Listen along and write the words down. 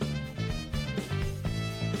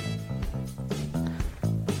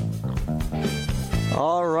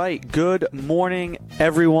All right, good morning,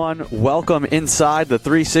 everyone. Welcome inside the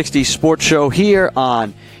 360 Sports Show here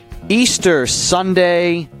on Easter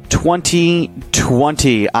Sunday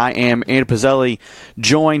 2020. I am Andy Pizzelli,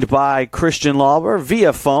 joined by Christian Lauber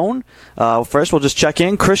via phone. First, we'll just check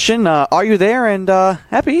in. Christian, are you there? And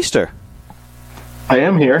happy Easter. I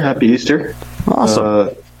am here. Happy Easter.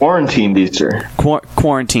 Awesome. Quarantined Easter.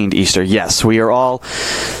 Quarantined Easter, yes. We are all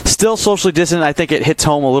still socially distant. I think it hits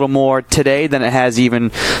home a little more today than it has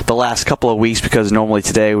even the last couple of weeks, because normally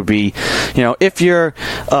today would be, if you're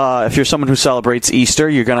someone who celebrates Easter,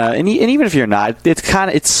 you're gonna, and even if you're not,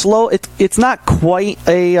 it's slow. It's not quite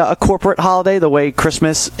a corporate holiday the way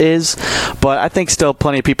Christmas is, but I think still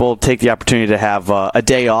plenty of people take the opportunity to have a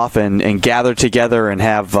day off and gather together and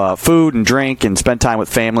have food and drink and spend time with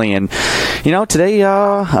family. And today,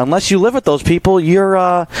 unless you live with those people,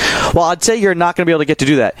 I'd say you're not going to be able to get to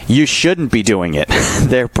do that. You shouldn't be doing it.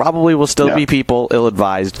 There probably will still be people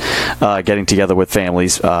ill-advised getting together with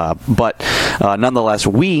families. But nonetheless,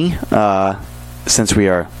 we, since we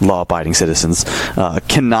are law-abiding citizens,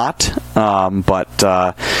 cannot. But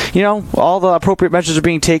all the appropriate measures are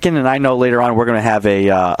being taken, and I know later on we're going to have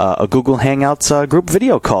a Google Hangouts group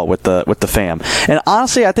video call with the fam. And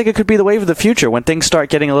honestly, I think it could be the wave of the future. When things start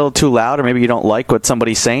getting a little too loud, or maybe you don't like what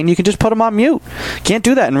somebody's saying, you can just put them on mute. Can't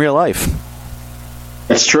do that in real life.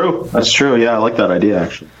 That's true. Yeah, I like that idea,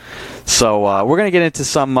 actually. So we're going to get into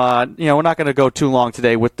some, we're not going to go too long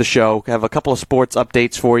today with the show. We have a couple of sports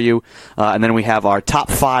updates for you, and then we have our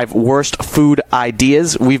top 5 worst food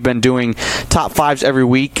ideas. We've been doing top 5s every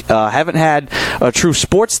week. Haven't had a true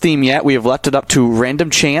sports theme yet. We have left it up to random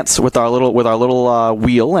chance with our little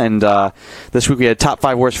wheel, and this week we had top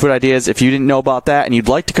 5 worst food ideas. If you didn't know about that and you'd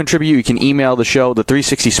like to contribute, you can email the show,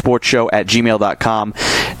 the360sportshow@gmail.com,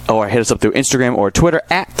 or hit us up through Instagram or Twitter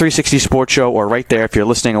 @360sportshow, or right there if you're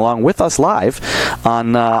listening along with us live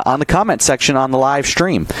on the comment section on the live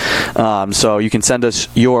stream. So you can send us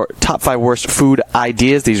your top 5 worst food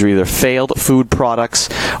ideas. These are either failed food products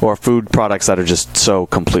or food products that are just so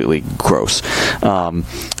completely gross. A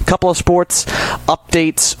couple of sports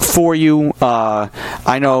updates for you.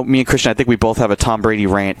 I know me and Christian, I think we both have a Tom Brady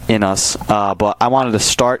rant in us, but I wanted to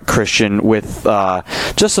start, Christian, with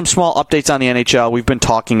just some small updates on the NHL. We've been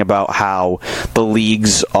talking about how the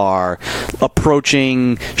leagues are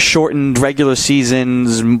approaching shortened regular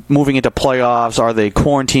seasons, moving into playoffs. Are they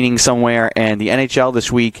quarantining somewhere? And the NHL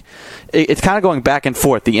this week, it's kind of going back and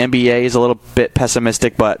forth. The NBA is a little bit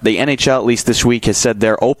pessimistic, but the NHL, at least this week, has said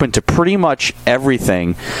they're open to pretty much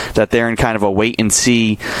everything, that they're in kind of a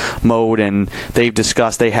wait-and-see mode. And they've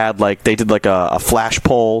discussed, they did a flash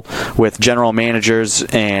poll with general managers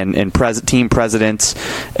and team presidents,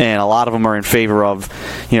 and a lot of them are in favor of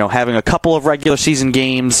having a couple of regular season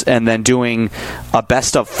games and then doing a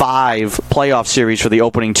best of 5 playoff series for the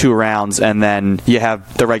opening 2 rounds, and then you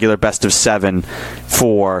have the regular best of 7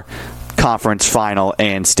 for conference final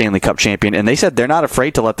and Stanley Cup champion. And they said they're not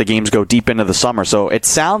afraid to let the games go deep into the summer. So it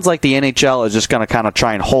sounds like the NHL is just going to kind of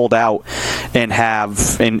try and hold out and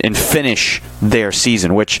and finish their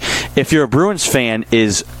season, which, if you're a Bruins fan,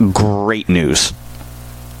 is great news.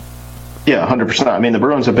 Yeah, 100%. I mean, the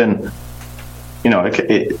Bruins have been,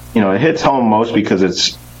 it hits home most because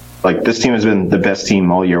it's like this team has been the best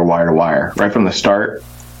team all year, wire to wire. Right from the start,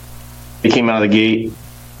 they came out of the gate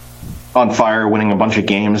on fire, winning a bunch of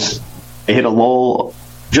games. They hit a lull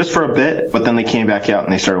just for a bit, but then they came back out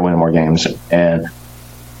and they started winning more games. And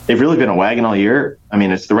they've really been a wagon all year. I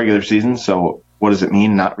mean, it's the regular season, so what does it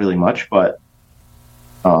mean? Not really much, but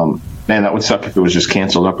man, that would suck if it was just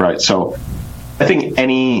canceled upright. So I think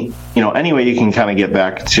any way you can kind of get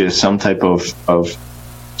back to some type of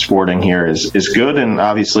sporting here is good, and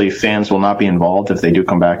obviously fans will not be involved if they do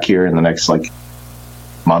come back here in the next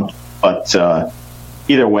month. But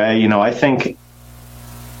either way, I think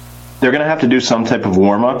they're going to have to do some type of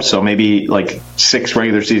warm up. So maybe 6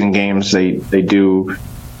 regular season games they do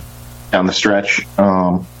down the stretch,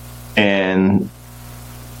 and then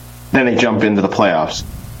they jump into the playoffs.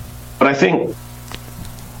 But I think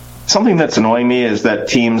something that's annoying me is that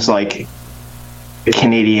teams like the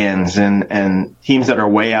Canadiens and teams that are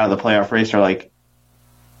way out of the playoff race are like,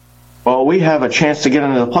 well, we have a chance to get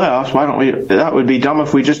into the playoffs. Why don't we? That would be dumb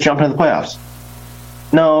if we just jump into the playoffs.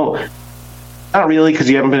 No, not really, because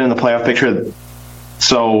you haven't been in the playoff picture.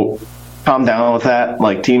 So calm down with that.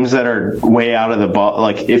 Teams that are way out of the bubble,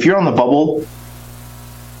 if you're on the bubble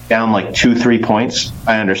down 2-3 points,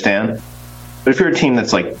 I understand. But if you're a team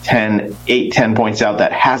that's 10 points out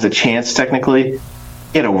that has a chance technically,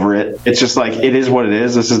 get over it. It's just it is what it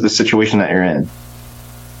is. This is the situation that you're in.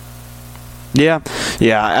 Yeah,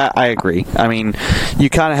 I agree. I mean, you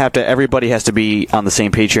kind of have to, everybody has to be on the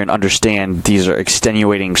same page here and understand these are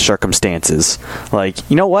extenuating circumstances. Like,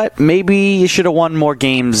 you know what? Maybe you should have won more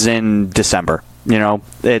games in December. You know,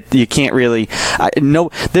 you can't really.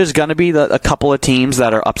 There's going to be a couple of teams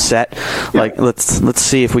that are upset. Like, let's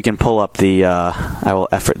see if we can pull up the. I will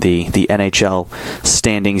effort the NHL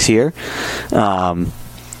standings here.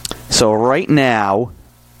 So right now,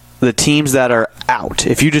 the teams that are out,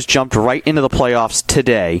 if you just jumped right into the playoffs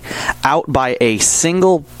today, out by a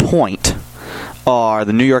single point are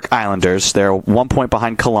the New York Islanders. They're 1 point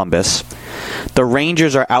behind Columbus. The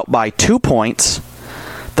Rangers are out by 2 points.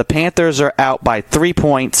 The Panthers are out by 3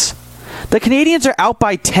 points. The Canadiens are out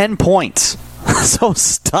by 10 points. So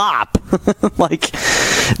stop. Like,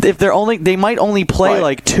 if they might only play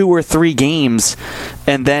like 2 or 3 games,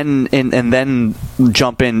 and then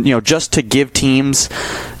jump in, just to give teams,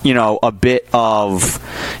 a bit of,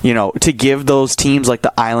 to give those teams like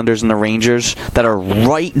the Islanders and the Rangers that are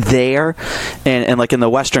right there, and like in the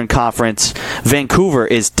Western Conference, Vancouver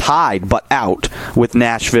is tied but out with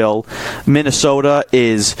Nashville. Minnesota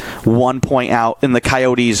is 1 point out, and the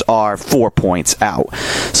Coyotes are 4 points out.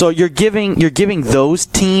 So you're giving those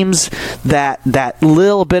teams that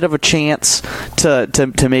little bit of a chance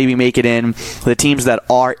to maybe make it in. The teams that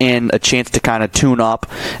are in, a chance to kind of tune up,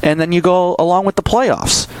 and then you go along with the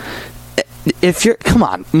playoffs. If come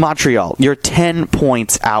on, Montreal, you're 10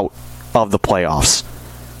 points out of the playoffs.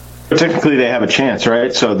 Technically, they have a chance,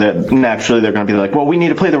 right? So that naturally they're going to be like, well, we need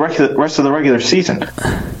to play the rest of the regular season.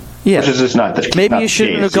 Yeah, which is just not the maybe not you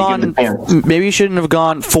shouldn't have gone. Maybe you shouldn't have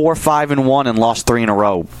gone 4-5-1 and lost 3 in a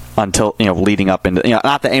row until leading up into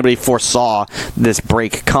not that anybody foresaw this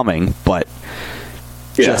break coming, but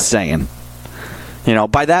just saying.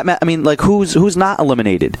 By that, I mean, like, who's not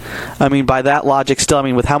eliminated? I mean, by that logic, still, I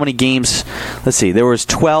mean, with how many games? Let's see, there was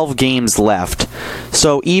 12 games left,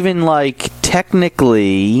 so even like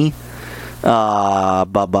technically,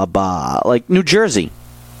 like New Jersey,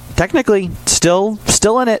 technically still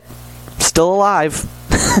in it, still alive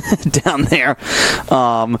down there.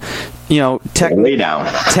 Way down.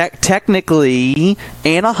 Technically,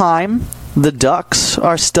 Anaheim, the Ducks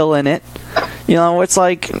are still in it. It's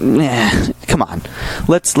like, come on,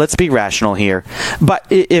 let's be rational here. But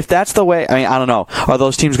if that's the way, I mean, I don't know. Are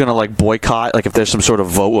those teams going to like boycott? Like, if there's some sort of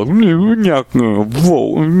vote, and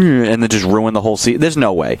then just ruin the whole season? There's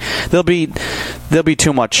no way. There'll be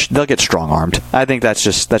too much. They'll get strong armed. I think that's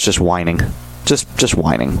just whining, just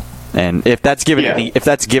whining. And if that's given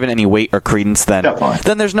any weight or credence, then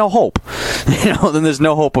there's no hope. Then there's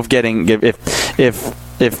no hope of getting if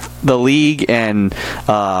the league and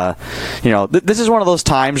this is one of those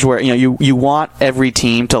times where you want every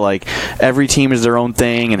team to, like, every team is their own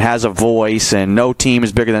thing and has a voice, and no team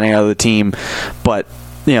is bigger than any other team, but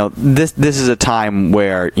this is a time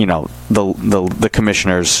where the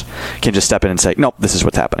commissioners can just step in and say, nope, this is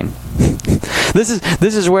what's happening. This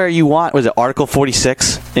is where you want, was it Article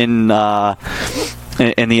 46 in the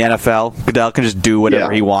NFL? Goodell can just do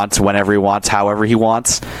whatever he wants, whenever he wants, however he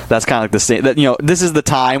wants. That's kind of like the same. This is the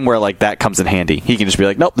time where, like, that comes in handy. He can just be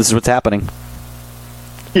like, nope, this is what's happening.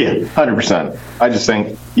 Yeah, 100%. I just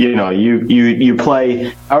think you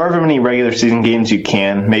play however many regular season games you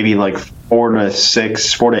can, maybe like 4 to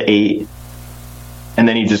 6, 4 to 8, and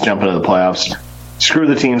then you just jump into the playoffs. Screw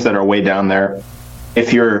the teams that are way down there.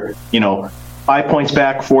 If you're 5 points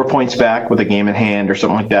back, 4 points back with a game in hand or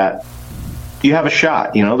something like that, you have a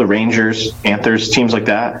shot. The Rangers, Panthers, teams like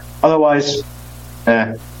that. Otherwise,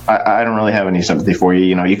 I don't really have any sympathy for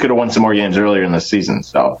you. You could have won some more games earlier in the season.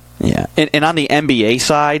 So yeah, and on the NBA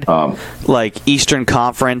side, like Eastern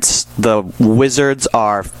Conference, the Wizards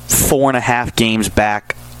are 4.5 games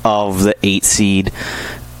back of the 8 seed.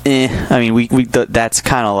 I mean, that's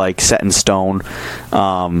kind of like set in stone.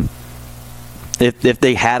 If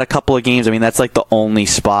they had a couple of games, I mean, that's like the only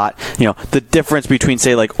spot. The difference between,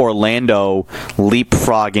 say, like Orlando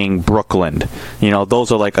leapfrogging Brooklyn,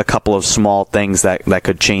 those are like a couple of small things that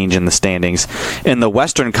could change in the standings. In the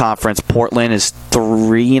Western Conference, Portland is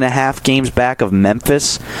 3.5 games back of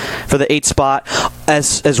Memphis for the 8th spot,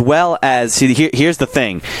 as well as, here's the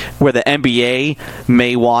thing, where the NBA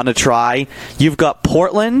may want to try. You've got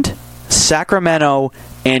Portland, Sacramento,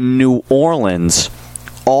 and New Orleans,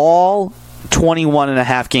 all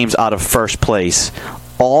 21.5 games out of first place,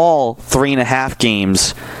 all 3.5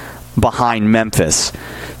 games behind Memphis.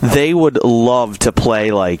 They would love to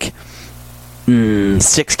play like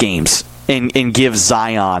 6 games and give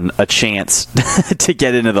Zion a chance to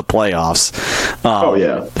get into the playoffs.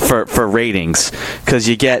 For ratings, because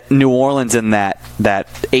you get New Orleans in that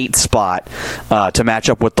 8th spot to match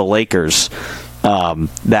up with the Lakers. that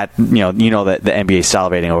that the NBA is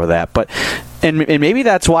salivating over that. But and maybe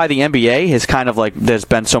that's why the NBA has kind of like there's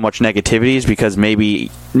been so much negativity, is because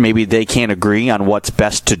maybe they can't agree on what's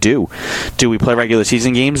best to do. Do we play regular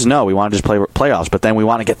season games? No, we want to just play playoffs. But then we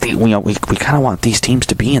want to get we kind of want these teams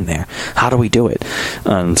to be in there. How do we do it?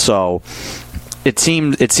 And so it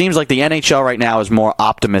seems like the NHL right now is more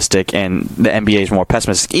optimistic and the NBA is more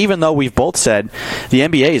pessimistic. Even though we've both said the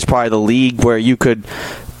NBA is probably the league where you could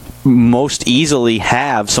most easily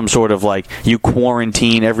have some sort of like you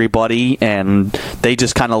quarantine everybody and they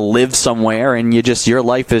just kind of live somewhere and your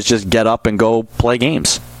life is just get up and go play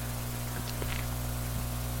games.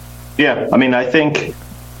 Yeah, I mean, I think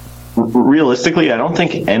realistically, I don't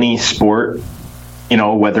think any sport,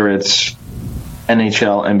 whether it's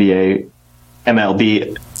NHL, NBA,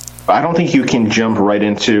 MLB, I don't think you can jump right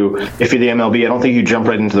into, if you're the MLB, I don't think you jump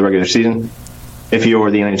right into the regular season. If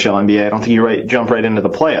you're the NHL, NBA, I don't think you jump right into the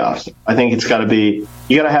playoffs. I think it's got to be,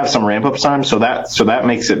 you got to have some ramp up time, so that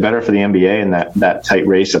makes it better for the NBA and that tight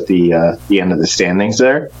race at the end of the standings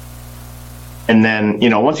there. And then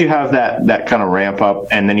once you have that kind of ramp up,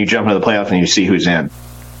 and then you jump into the playoffs and you see who's in.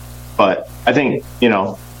 But I think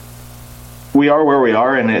we are where we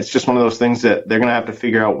are, and it's just one of those things that they're going to have to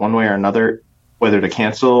figure out one way or another whether to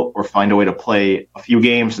cancel or find a way to play a few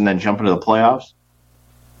games and then jump into the playoffs.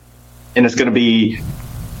 And it's going to be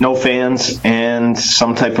no fans and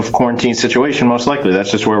some type of quarantine situation, most likely. That's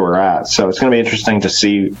just where we're at. So it's going to be interesting to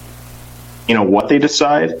see, what they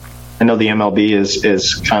decide. I know the MLB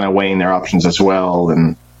is kind of weighing their options as well.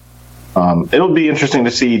 And it'll be interesting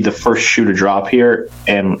to see the first shoe to drop here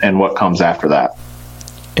and what comes after that.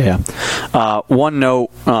 Yeah. One note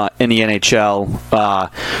in the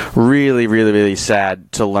NHL, really, really, really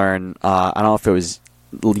sad to learn. I don't know if it was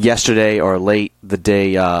yesterday or late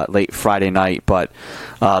Friday night, but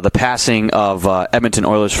the passing of Edmonton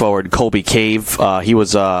Oilers forward Colby Cave. He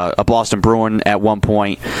was a Boston Bruin at one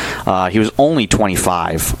point. He was only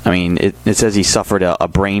 25. I mean, it says he suffered a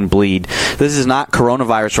brain bleed. This is not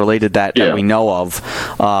coronavirus related that we know of.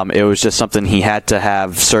 It was just something he had to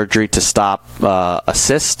have surgery to stop a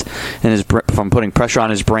cyst from putting pressure on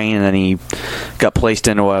his brain, and then he got placed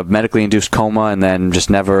into a medically induced coma and then just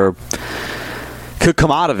never could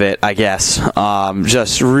come out of it, I guess.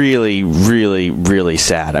 Just really, really, really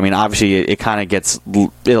sad. I mean, obviously, it kind of gets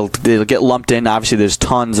it'll get lumped in. Obviously, there's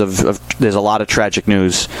tons of there's a lot of tragic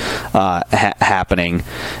news happening,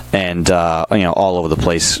 and all over the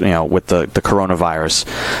place. With the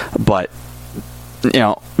coronavirus, but.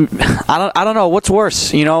 I don't know what's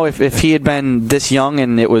worse. If he had been this young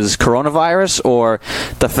and it was coronavirus, or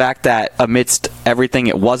the fact that amidst everything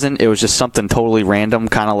it wasn't. It was just something totally random,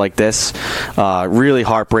 kind of like this. Really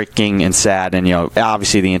heartbreaking and sad. And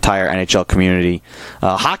obviously the entire NHL community,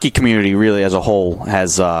 hockey community, really as a whole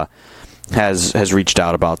has reached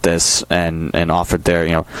out about this and offered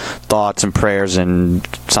their thoughts and prayers and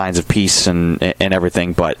signs of peace and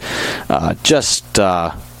everything. But just.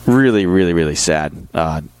 Really, really, really sad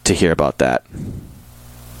to hear about that.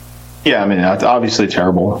 Yeah, I mean, that's obviously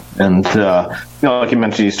terrible. And, like you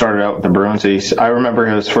mentioned, he started out with the Bruins. I remember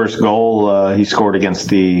his first goal he scored against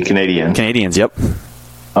the Canadiens. Canadiens, yep.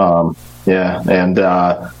 Yeah, and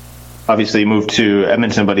obviously he moved to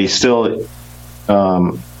Edmonton, but he's still...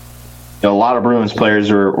 a lot of Bruins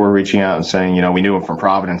players were reaching out and saying, we knew him from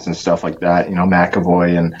Providence and stuff like that,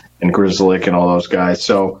 McAvoy and Grzelcyk and all those guys.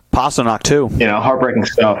 So Pastrnak too. Heartbreaking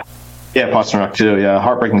stuff. Yeah, Pastrnak too. Yeah,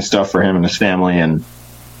 heartbreaking stuff for him and his family, and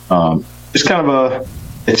just kind of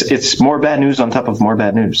it's more bad news on top of more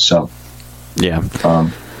bad news. So yeah,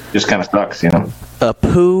 just kind of sucks, A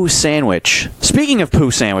poo sandwich. Speaking of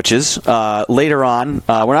poo sandwiches, later on,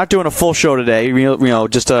 we're not doing a full show today.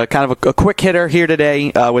 Just a kind of a quick hitter here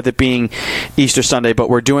today, with it being Easter Sunday. But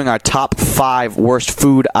we're doing our top 5 worst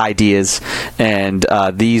food ideas, and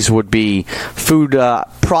these would be food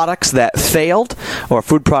products that failed, or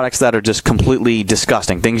food products that are just completely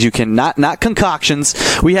disgusting. Things you can not concoctions.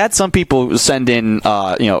 We had some people send in,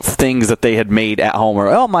 things that they had made at home,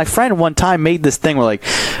 or my friend one time made this thing. We're like,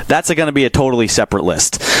 that's going to be a totally separate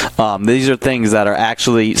list. These are things that are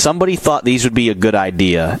actually, somebody thought these would be a good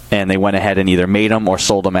idea, and they went ahead and either made them or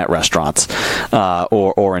sold them at restaurants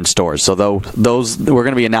or in stores. So those we're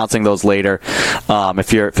going to be announcing those later.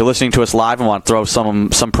 If you're listening to us live and want to throw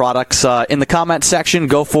some products in the comment section,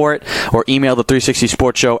 go for it, or email the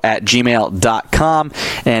 360sportshow at gmail.com.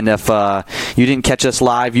 And if you didn't catch us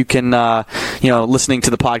live, you can listening to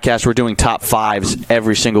the podcast. We're doing top 5s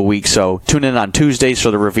every single week, so tune in on Tuesdays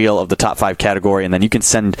for the reveal of the top 5 categories. story, and then you can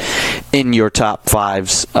send in your top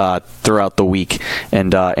fives throughout the week,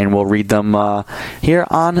 and we'll read them here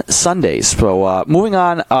on Sundays. So moving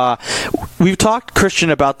on, we've talked, Christian,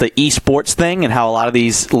 about the esports thing and how a lot of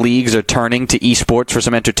these leagues are turning to esports for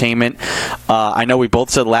some entertainment. I know we both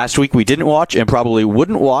said last week we didn't watch and probably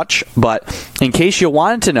wouldn't watch, but in case you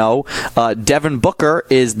wanted to know, Devin Booker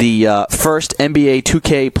is the first NBA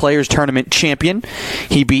 2K Players Tournament champion.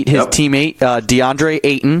 He beat his teammate DeAndre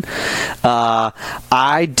Ayton.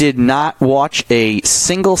 I did not watch a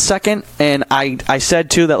single second, and I said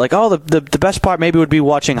too that the best part maybe would be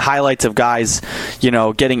watching highlights of guys,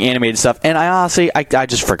 getting animated stuff, and I honestly I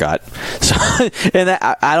just forgot. So, and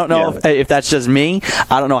I don't know if that's just me.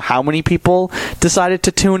 I don't know how many people decided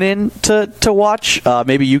to tune in to watch.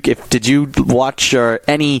 Maybe did you watch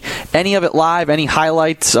any of it live? Any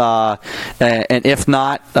highlights? And if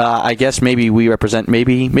not, I guess maybe we represent.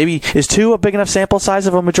 Maybe is 2 a big enough sample size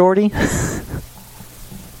of a majority?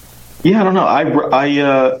 Yeah, I don't know.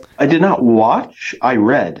 I did not watch. I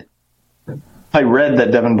read that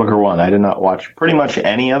Devin Booker won. I did not watch pretty much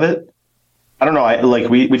any of it. I don't know.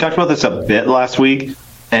 We talked about this a bit last week,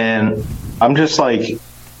 and I'm just I'm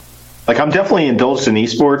definitely indulged in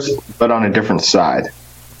esports, but on a different side.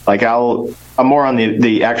 I'm more on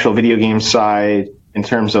the actual video game side in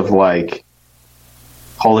terms of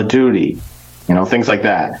Call of Duty, things like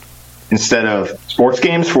that. Instead of sports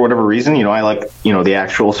games, for whatever reason, I like, the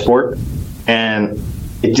actual sport. And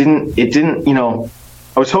it didn't,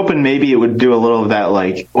 I was hoping maybe it would do a little of that,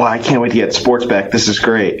 I can't wait to get sports back. This is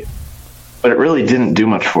great. But it really didn't do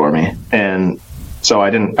much for me. And so I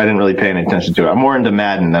didn't really pay any attention to it. I'm more into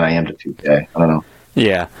Madden than I am to 2K. I don't know.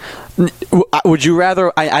 Yeah. Would you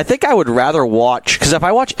rather? I think I would rather watch, because if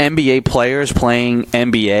I watch NBA players playing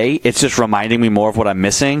NBA, it's just reminding me more of what I'm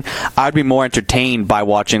missing. I'd be more entertained by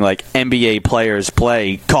watching NBA players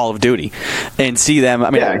play Call of Duty and see them.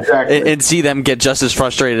 Exactly. And see them get just as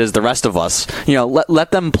frustrated as the rest of us.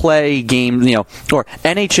 Let them play games. Or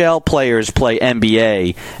NHL players play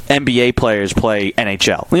NBA, NBA players play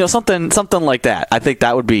NHL. Something like that. I think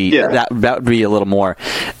that would be that would be a little more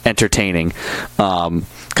entertaining.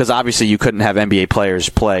 Because obviously you couldn't have NBA players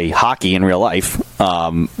play hockey in real life.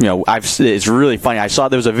 It's really funny. I saw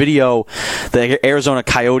there was a video, the Arizona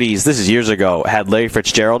Coyotes, this is years ago, had Larry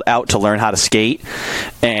Fitzgerald out to learn how to skate,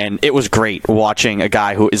 and it was great watching a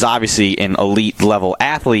guy who is obviously an elite level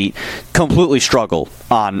athlete completely struggle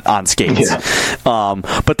on skates. Yeah.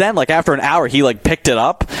 But then after an hour he picked it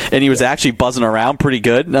up and he was actually buzzing around pretty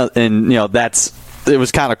good, and it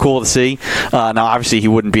was kind of cool to see. Now, obviously, he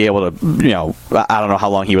wouldn't be able to, I don't know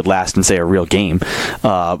how long he would last in, say, a real game.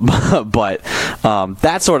 But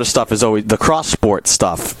that sort of stuff is always, the cross-sport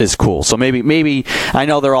stuff is cool. So maybe I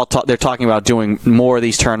know they're talking about doing more of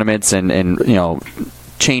these tournaments and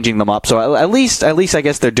changing them up. So at least I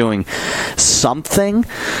guess they're doing something.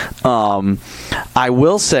 I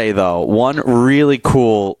will say, though, one really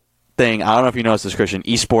cool thing, I don't know if you noticed this, Christian,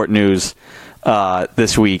 eSport News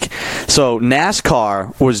this week. So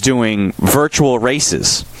NASCAR was doing virtual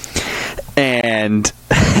races, and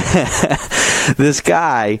this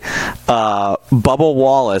guy, Bubba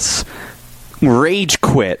Wallace, rage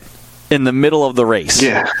quit in the middle of the race.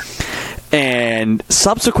 Yeah. And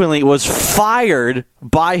subsequently was fired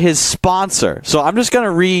by his sponsor. So I'm just going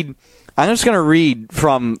to read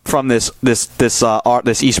from this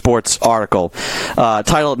esports article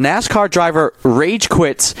titled "NASCAR Driver Rage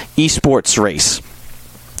Quits Esports Race."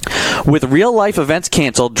 With real-life events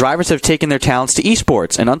canceled, drivers have taken their talents to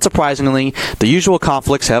esports, and unsurprisingly, the usual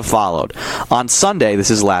conflicts have followed. On Sunday, this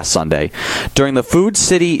is last Sunday, during the Food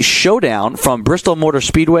City Showdown from Bristol Motor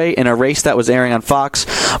Speedway in a race that was airing on Fox,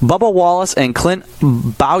 Bubba Wallace and Clint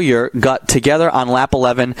Bowyer got together on lap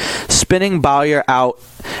 11, spinning Bowyer out,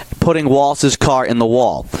 putting Wallace's car in the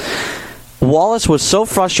wall. Wallace was so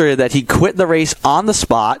frustrated that he quit the race on the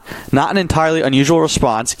spot, not an entirely unusual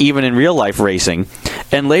response, even in real-life racing,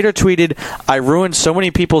 and later tweeted, "I ruined so many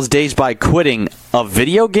people's days by quitting a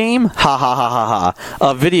video game? Ha ha ha ha ha.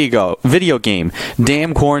 A video game.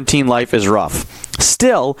 Damn, quarantine life is rough."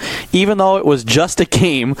 Still, even though it was just a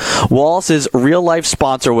game, Wallace's real-life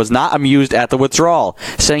sponsor was not amused at the withdrawal,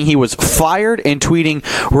 saying he was fired and tweeting,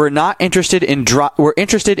 "We're interested in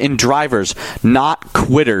drivers, not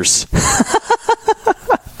quitters."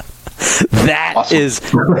 That awesome. Is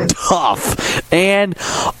tough and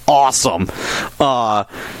awesome.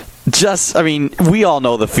 We all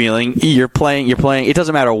know the feeling. You're playing. It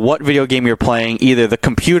doesn't matter what video game you're playing. Either the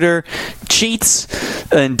computer cheats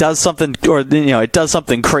and does something, or it does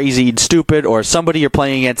something crazy and stupid, or somebody you're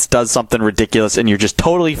playing against does something ridiculous, and you're just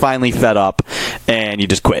totally finally fed up, and you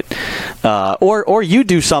just quit. or you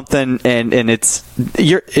do something and it's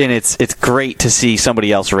great to see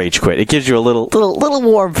somebody else rage quit. It gives you a little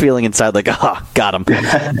warm feeling inside, like, got him.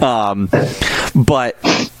 But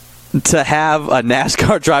to have a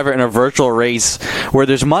NASCAR driver in a virtual race where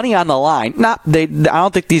there's money on the line, I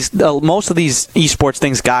don't think most of these esports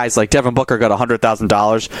things, guys like Devin Booker got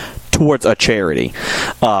 $100,000 towards a charity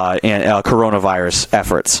and coronavirus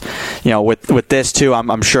efforts. With this too,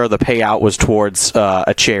 I'm sure the payout was towards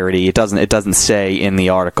a charity. It doesn't say in the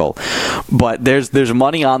article, but there's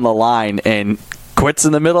money on the line, and quits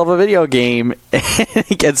in the middle of a video game and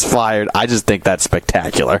he gets fired. I just think that's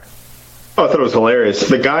spectacular. Oh, I thought it was hilarious.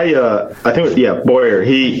 The guy, Boyer,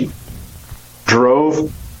 he drove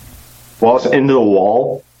into the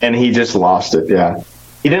wall and he just lost it. Yeah.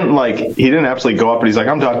 He didn't absolutely go up, but he's like,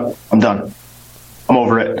 I'm done. I'm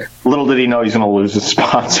over it. Little did he know he's going to lose his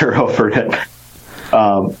sponsor over it.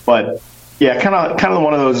 But yeah, kind of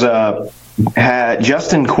one of those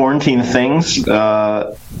just in quarantine things.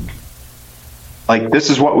 Like, this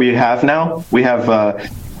is what we have now. We have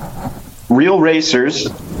real racers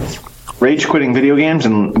rage quitting video games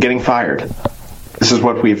and getting fired. This is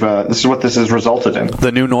what this has resulted in.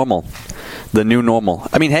 The new normal.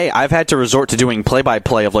 I mean, hey, I've had to resort to doing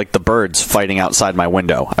play-by-play of like the birds fighting outside my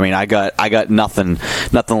window. I mean, I got nothing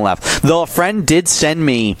left. Though a friend did send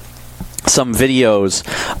me some videos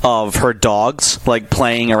of her dogs like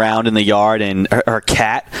playing around in the yard and her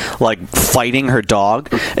cat like fighting her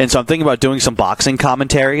dog, and so I'm thinking about doing some boxing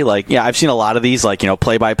commentary. Like, yeah, I've seen a lot of these, like,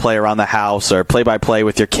 play-by-play around the house or play-by-play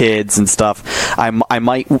with your kids and stuff. I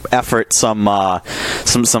might effort some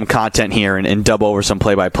content here and dub over some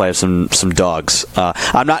play-by-play of some dogs.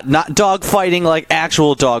 I'm not dog fighting like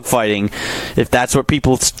actual dog fighting, if that's what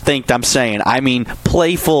people think I'm saying. I mean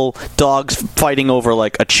playful dogs fighting over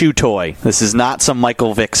like a chew toy. This is not some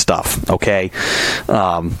Michael Vick stuff, okay?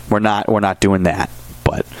 We're not doing that.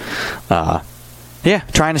 But yeah,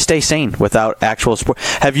 trying to stay sane without actual sport.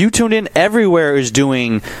 Have you tuned in? Everywhere is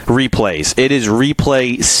doing replays. It is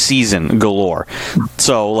replay season galore.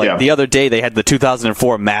 So, the other day they had the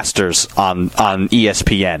 2004 Masters on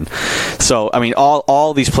ESPN. So, I mean,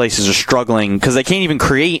 all these places are struggling because they can't even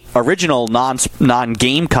create original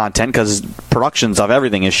non-game content because productions of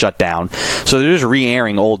everything is shut down. So they're just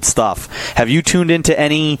re-airing old stuff. Have you tuned into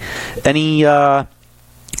any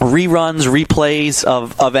reruns, replays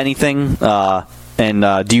of anything?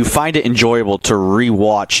 And do you find it enjoyable to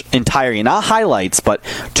rewatch entire, not highlights, but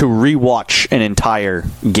to rewatch an entire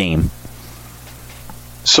game?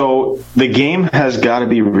 So the game has got to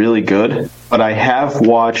be really good, but I have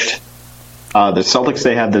watched the Celtics.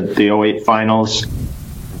 They had the 08 finals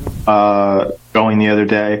going the other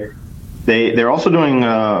day. They're also doing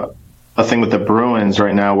a thing with the Bruins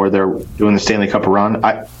right now where they're doing the Stanley Cup run.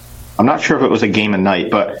 I'm not sure if it was a game a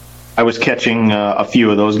night, but I was catching a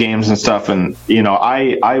few of those games and stuff, and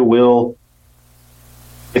I will.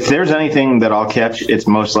 If there's anything that I'll catch, it's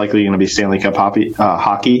most likely going to be Stanley Cup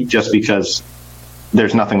hockey, just because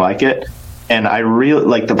there's nothing like it. And I really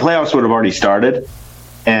like the playoffs would have already started,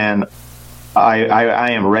 and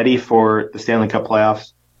I am ready for the Stanley Cup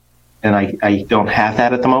playoffs, and I don't have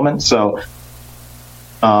that at the moment. So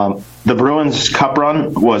the Bruins Cup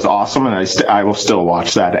run was awesome, and I will still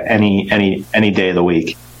watch that any day of the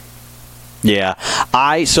week. Yeah,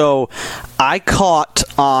 I caught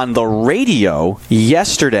on the radio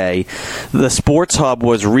yesterday. The Sports Hub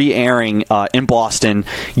was re-airing in Boston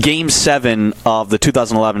Game 7 of the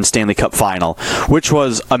 2011 Stanley Cup Final, which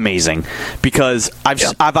was amazing because I've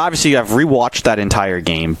rewatched that entire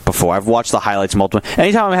game before. I've watched the highlights multiple.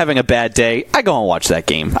 Anytime I'm having a bad day, I go and watch that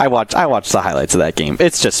game. I watch the highlights of that game.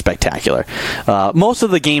 It's just spectacular. Most of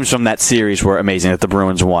the games from that series were amazing that the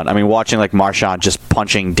Bruins won. I mean, watching like Marchand just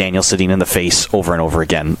punching Daniel Sedin in the face over and over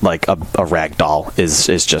again like a rag doll is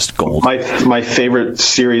just gold. My favorite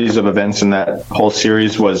series of events in that whole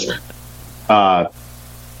series was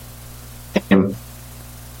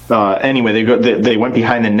anyway, they went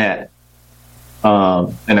behind the net,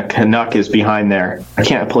 and a Canuck is behind there. I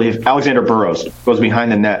can't believe Alexander Burrows goes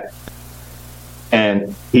behind the net,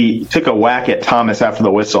 and he took a whack at Thomas after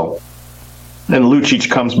the whistle. Then Lucic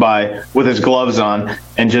comes by with his gloves on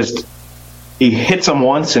and he hits him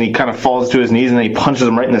once, and he kind of falls to his knees, and then he punches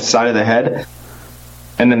him right in the side of the head.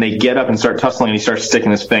 And then they get up and start tussling, and he starts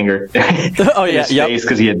sticking his finger in his face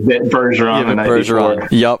because he had bit Bergeron the night before.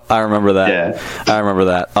 Yep, I remember that. Yeah. I remember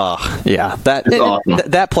that. Oh, yeah.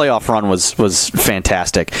 Awesome. That playoff run was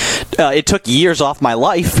fantastic. It took years off my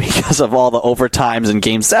life because of all the overtimes and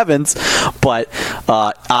Game 7s, but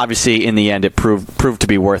obviously in the end it proved to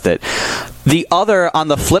be worth it. On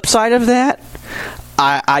the flip side of that,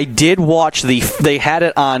 I did watch they had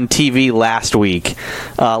it on TV last week.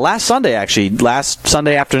 Last Sunday, actually. Last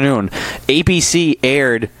Sunday afternoon. ABC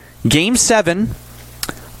aired Game 7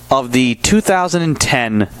 of the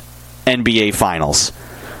 2010 NBA Finals.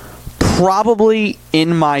 Probably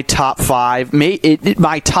in my top 5,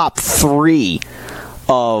 my top 3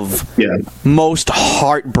 of most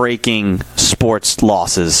heartbreaking sports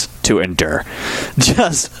losses to endure.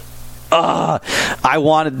 Just I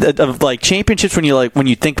wanted like championships when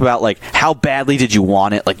you think about like how badly did you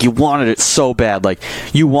want it, like you wanted it so bad, like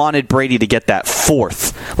you wanted Brady to get that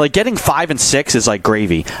 4th, like getting 5 and 6 is like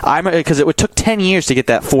gravy. Because it took 10 years to get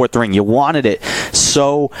that 4th ring. You wanted it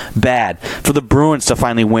so bad for the Bruins to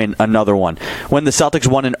finally win another one. When the Celtics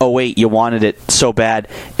won in 2008, you wanted it so bad,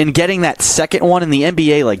 and getting that second one in the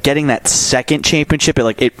NBA, like getting that second championship,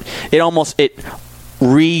 it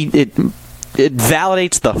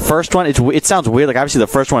validates the first one. It sounds weird. Like obviously the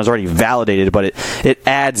first one is already validated, but it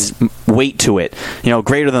adds weight to it.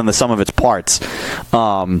 Greater than the sum of its parts.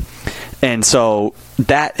 And so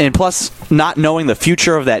that, and plus not knowing the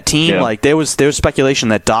future of that team, like there was speculation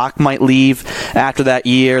that Doc might leave after that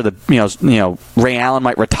year. Ray Allen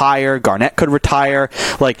might retire. Garnett could retire.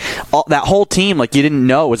 Like that whole team, like you didn't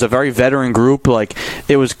know. It was a very veteran group. Like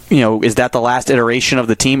it was, is that the last iteration of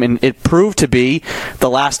the team? And it proved to be the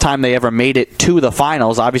last time they ever made it to the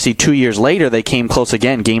finals. Obviously 2 years later they came close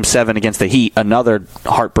again, Game 7 against the Heat, another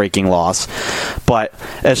heartbreaking loss. But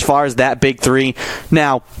as far as that big 3,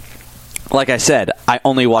 now, like I said, I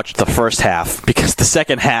only watched the first half because the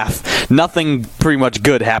second half, nothing pretty much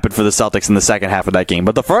good happened for the Celtics in the second half of that game.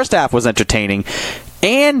 But the first half was entertaining,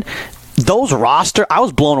 and those I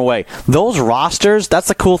was blown away. Those rosters, that's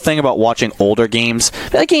the cool thing about watching older games.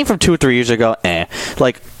 That game from 2 or 3 years ago,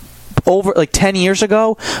 over 10 years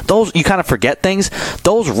ago, those, you kind of forget things.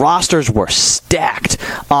 Those rosters were stacked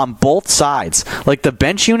on both sides. Like the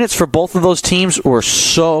bench units for both of those teams were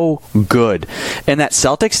so good, and that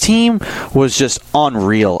Celtics team was just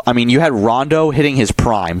unreal. I mean, you had Rondo hitting his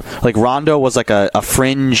prime. Like Rondo was like a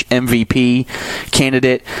fringe MVP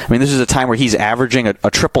candidate. I mean, this is a time where he's averaging a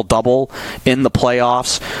triple-double in the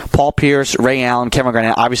playoffs. Paul Pierce, Ray Allen, Kevin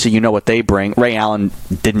Garnett, obviously you know what they bring. Ray Allen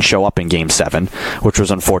didn't show up in Game 7, which was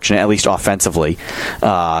unfortunate, at least offensively.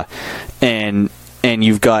 And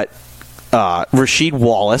you've got Rasheed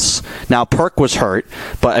Wallace. Now, Perk was hurt,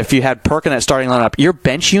 but if you had Perk in that starting lineup, your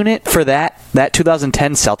bench unit for that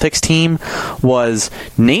 2010 Celtics team was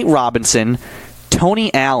Nate Robinson,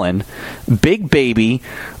 Tony Allen, Big Baby,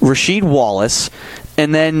 Rasheed Wallace,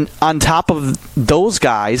 and then on top of those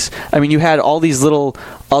guys, I mean, you had all these little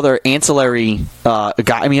other ancillary guys.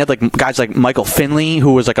 I mean, you had like guys like Michael Finley,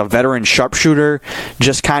 who was like a veteran sharpshooter,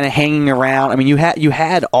 just kind of hanging around. I mean, you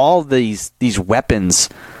had all these weapons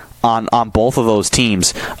on both of those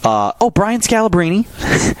teams. Brian Scalabrine,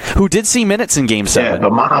 who did see minutes in Game 7. Yeah, the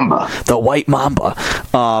Mamba. The White Mamba.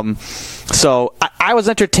 So I was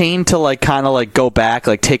entertained to kind of go back,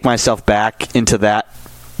 take myself back into that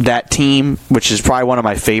team, which is probably one of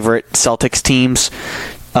my favorite Celtics teams.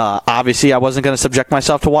 Obviously, I wasn't going to subject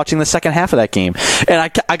myself to watching the second half of that game.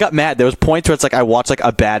 And I got mad. There was points where it's I watched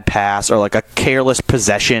a bad pass or a careless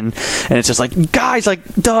possession, and it's just guys,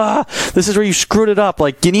 duh, this is where you screwed it up.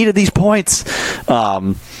 You needed these points. I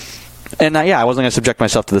wasn't going to subject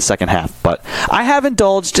myself to the second half. But I have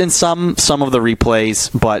indulged in some of the replays,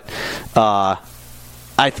 but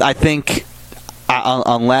I think...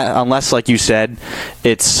 Unless, like you said,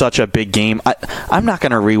 it's such a big game, I'm not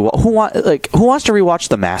going to rewatch. Who wants to rewatch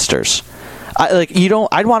the Masters?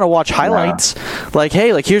 I'd want to watch highlights.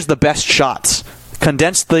 Yeah. Here's the best shots.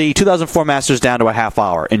 Condense the 2004 Masters down to a half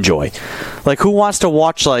hour. Enjoy. Who wants to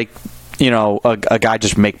watch a guy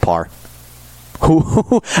just make par?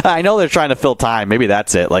 Who I know they're trying to fill time. Maybe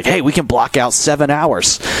that's it. Hey, we can block out 7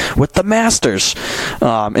 hours with the Masters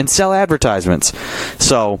and sell advertisements.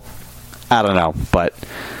 So. I don't know, but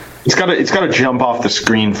it's got to jump off the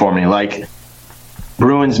screen for me.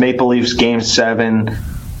 Bruins Maple Leafs Game 7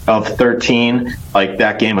 of 13.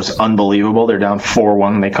 That game was unbelievable. They're down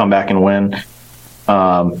 4-1 and they come back and win.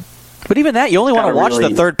 But even that, you only want to watch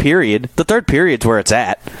the third period. The third period's where it's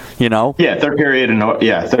at, you know. Yeah, third period and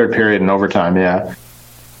overtime. Yeah,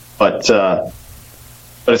 but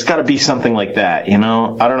it's got to be something like that, you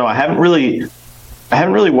know. I don't know. I haven't really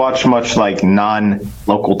watched much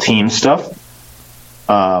non-local team stuff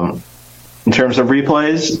in terms of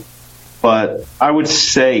replays, but I would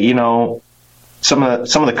say, you know, some of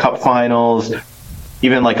the Cup finals,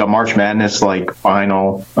 even a March Madness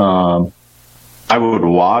final, I would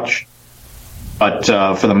watch, but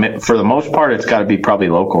for the most part, it's got to be probably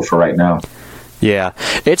local for right now. Yeah,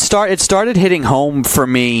 it started hitting home for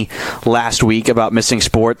me last week about missing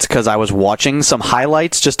sports because I was watching some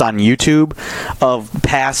highlights just on YouTube of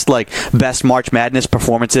past like best March Madness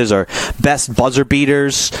performances or best buzzer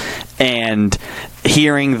beaters, and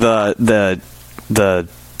hearing the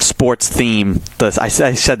sports theme. I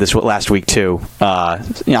said this last week too.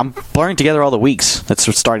 I'm blurring together all the weeks. That's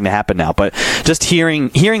what's starting to happen now. But just hearing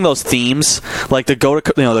those themes, like the go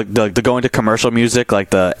into commercial music, like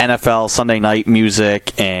the NFL Sunday Night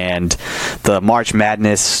music and the March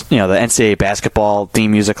Madness, the NCAA basketball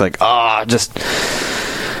theme music, just.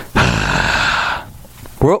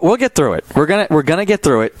 We'll get through it. We're gonna get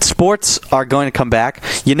through it. Sports are going to come back.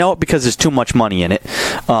 You know it because there's too much money in it.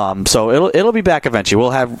 So it'll be back eventually.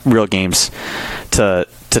 We'll have real games to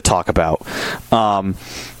talk about.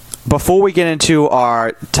 Before we get into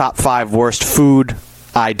our top 5 worst food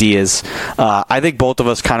ideas, I think both of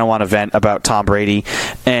us kind of want to vent about Tom Brady,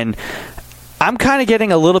 and I'm kind of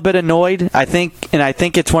getting a little bit annoyed. I think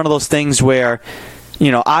it's one of those things where,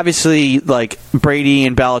 obviously, like, Brady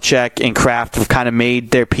and Belichick and Kraft have kind of made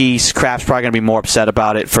their peace. Kraft's probably going to be more upset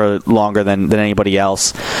about it for longer than anybody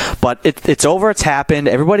else. But it's over. It's happened.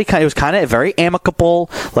 Everybody it was kind of very amicable.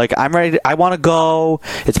 Like, I'm ready. I want to go.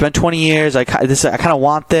 It's been 20 years. I kind of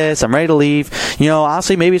want this. I'm ready to leave.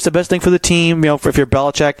 Honestly, maybe it's the best thing for the team, if you're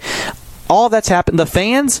Belichick. All that's happened. The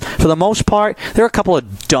fans, for the most part, there are a couple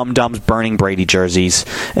of dum-dums burning Brady jerseys,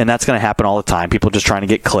 and that's going to happen all the time. People just trying to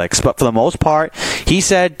get clicks. But for the most part, he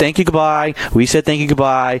said, thank you, goodbye. We said, thank you,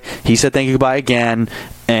 goodbye. He said, thank you, goodbye again.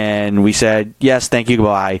 And we said, yes, thank you,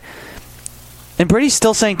 goodbye. And Brady's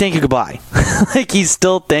still saying thank you, goodbye. He's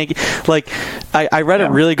still thank you. I read a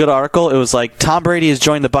really good article. It was like, Tom Brady has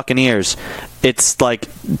joined the Buccaneers. It's,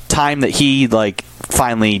 time that he,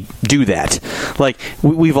 finally do that.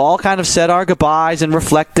 We've all kind of said our goodbyes and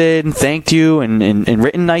reflected and thanked you and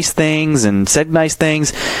written nice things and said nice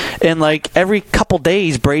things. And, every couple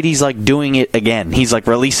days, Brady's, doing it again. He's,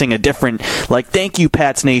 releasing a different, thank you,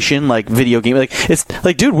 Pats Nation, video game. It's,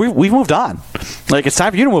 dude, we've moved on. It's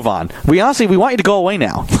time for you to move on. We want you to go away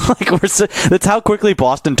now. That's how quickly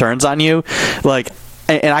Boston turns on you.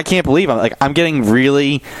 And I can't believe I'm getting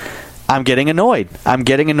annoyed. I'm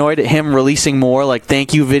getting annoyed at him releasing more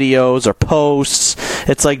thank you videos or posts.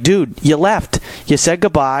 It's dude, you left. You said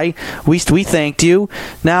goodbye. We thanked you.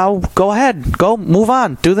 Now go ahead. Go move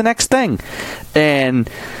on. Do the next thing. And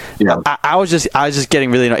yeah. I was just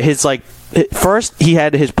getting really annoyed. His first he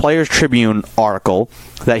had his Players Tribune article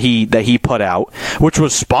that he put out, which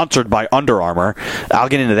was sponsored by Under Armour. I'll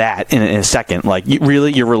get into that in a second.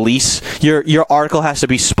 Your release, your article has to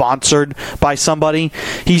be sponsored by somebody.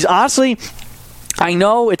 He's honestly, I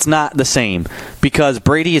know it's not the same because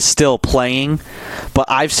Brady is still playing, but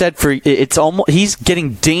I've said he's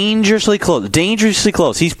getting dangerously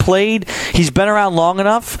close. He's been around long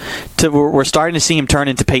enough we're starting to see him turn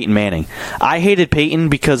into Peyton Manning. I hated Peyton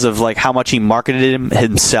because of how much he marketed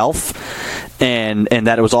himself. And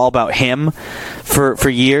that it was all about him for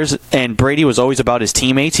years. And Brady was always about his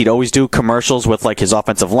teammates. He'd always do commercials with his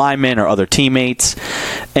offensive linemen or other teammates.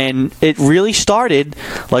 And it really started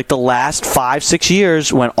the last 5-6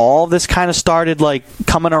 years when all this kind of started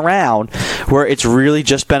coming around, where it's really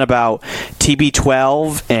just been about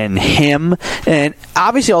TB12 and him. And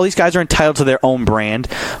obviously all these guys are entitled to their own brand.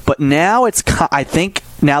 But now I think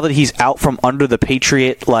now that he's out from under the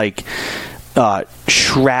Patriot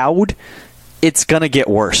shroud, it's gonna get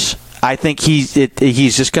worse. I think he's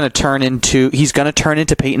just gonna turn into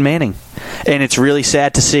Peyton Manning, and it's really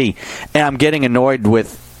sad to see. And I'm getting annoyed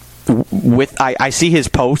with I see his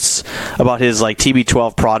posts about his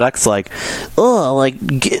TB12 products,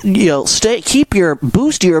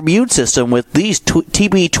 boost your immune system with these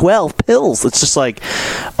TB12 pills. It's just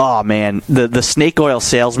oh man, the snake oil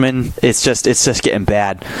salesman. It's just getting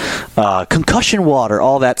bad. Concussion water,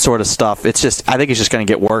 all that sort of stuff. I think it's just going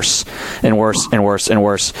to get worse and worse and worse and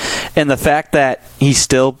worse. And the fact that he's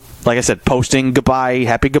still, like I said, posting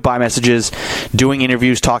happy goodbye messages, doing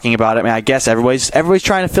interviews, talking about it. I mean, I guess everybody's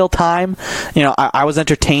trying to fill time. I was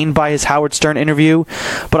entertained by his Howard Stern interview,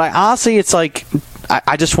 but I honestly, it's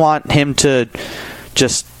I just want him to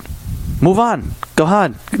just move on. Go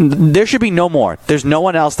on. There should be no more. There's no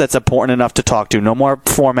one else that's important enough to talk to. No more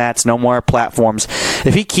formats, no more platforms.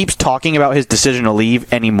 If he keeps talking about his decision to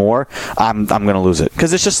leave anymore, I'm going to lose it.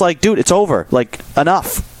 Because it's just dude, it's over.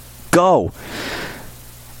 Enough. Go.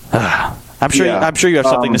 I'm sure you have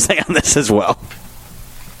something to say on this as well.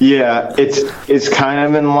 Yeah, it's kind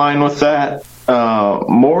of in line with that.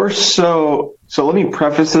 More so. So let me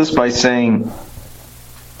preface this by saying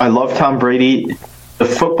I love Tom Brady, the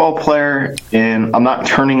football player, and I'm not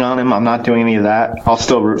turning on him. I'm not doing any of that. I'll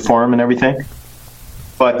still root for him and everything.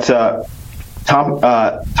 But Tom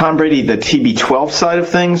Brady, the TB12 side of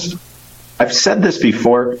things, I've said this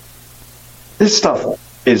before. This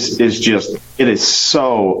stuff is just, it is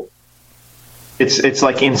so, it's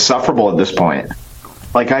like insufferable at this point.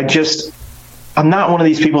 Like, I'm not one of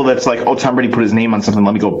these people that's like, oh, Tom Brady put his name on something,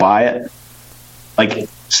 let me go buy it. Like,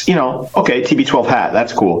 you know, okay, TB12 hat,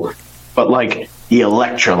 that's cool. But like the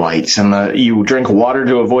electrolytes and you drink water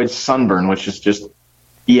to avoid sunburn, which is just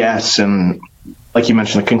BS. And like you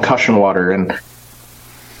mentioned, the concussion water. And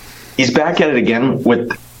he's back at it again with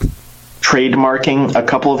trademarking a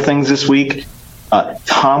couple of things this week.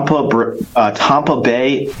 Tampa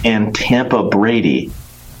Bay and Tampa Brady,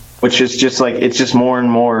 which is just like, it's just more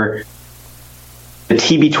and more. The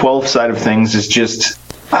TB12 side of things is just.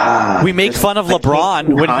 We make fun of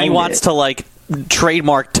LeBron when he wants to like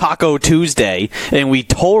trademark Taco Tuesday, and we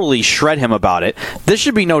totally shred him about it. This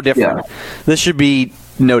should be no different. Yeah. This should be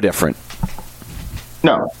no different.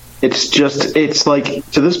 No, it's like,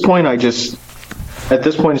 to this point, at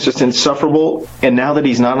this point, it's just insufferable. And now that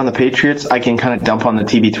he's not on the Patriots, I can kind of dump on the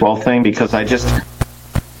TB12 thing because I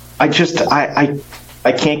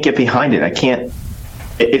can't get behind it. I can't.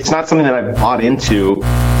 It's not something that I've bought into,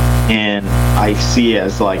 and I see it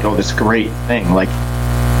as like, oh, this great thing. Like,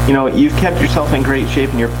 you know, you've kept yourself in great shape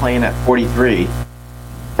and you're playing at 43.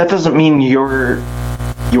 That doesn't mean your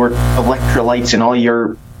electrolytes and all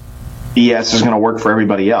your BS is going to work for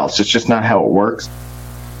everybody else. It's just not how it works.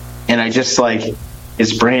 And I just like,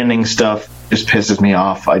 his branding stuff just pisses me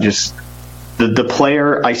off. The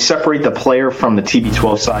player, I separate the player from the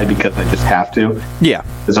TB12 side because I just have to. Yeah.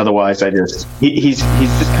 Because otherwise he's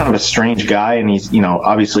just kind of a strange guy, and he's, you know,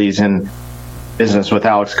 obviously he's in business with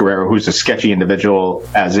Alex Guerrero, who's a sketchy individual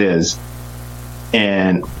as is.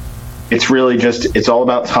 And it's really just, it's all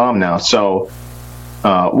about Tom now. So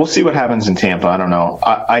we'll see what happens in Tampa. I don't know.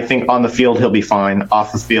 I think on the field he'll be fine.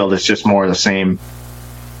 Off the field, it's just more of the same.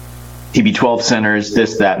 TB12 centers,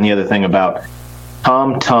 this, that, and the other thing about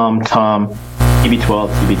Tom, TB12.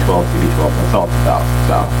 That's all it's about.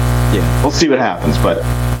 So yeah, we'll see what happens. But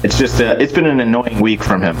it's just it's been an annoying week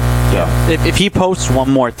from him. So. If he posts one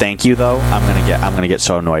more thank you though, I'm gonna get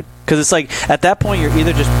so annoyed because it's like at that point you're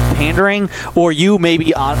either just pandering or you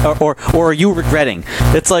maybe or are you regretting.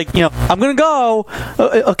 It's like, you know, I'm gonna go.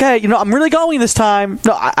 Okay, you know, I'm really going this time.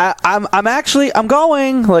 No, I'm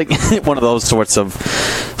going. Like one of those sorts of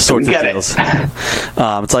deals.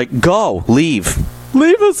 It's like go, leave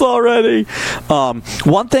us already.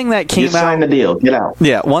 One thing that came out. Sign the deal. Get out.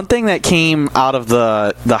 Yeah. One thing that came out of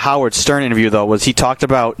the Howard Stern interview though was he talked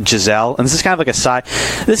about Gisele, and this is kind of like a side.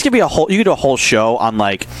 This could be you could do a whole show on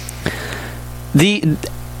like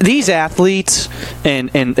these athletes and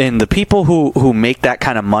the people who make that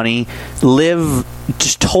kind of money live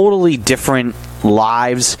just totally different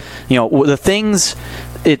lives. You know, the things.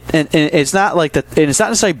 It's not like that, and it's not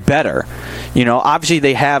necessarily better. You know, obviously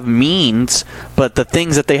they have means, but the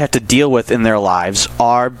things that they have to deal with in their lives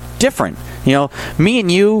are different. You know, me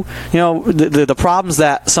and you know, the problems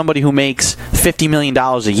that somebody who makes $50 million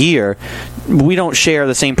a year, we don't share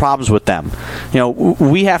the same problems with them. You know,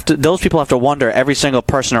 those people have to wonder, every single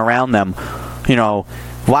person around them, you know,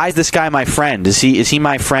 why is this guy my friend? Is he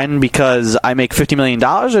my friend because I make $50 million,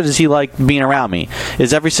 or does he like being around me?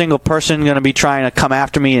 Is every single person going to be trying to come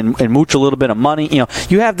after me and mooch a little bit of money? You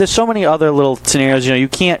know, there's so many other little scenarios. You know, you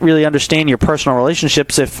can't really understand your personal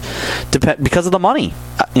relationships because of the money.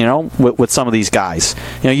 You know, with some of these guys,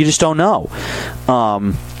 you know, you just don't know.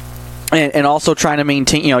 And also trying to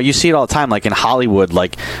maintain. You know, you see it all the time, like in Hollywood,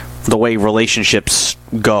 like the way relationships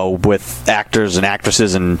go with actors and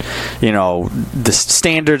actresses, and you know the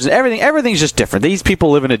standards and everything's just different. These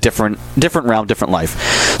people live in a different realm, different life.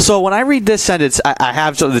 So when I read this sentence, I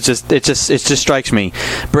have something that just strikes me.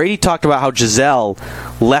 Brady talked about how Gisele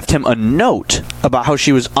left him a note about how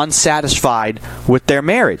she was unsatisfied with their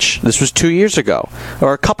marriage. This was 2 years ago,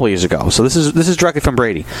 or a couple years ago. So this is directly from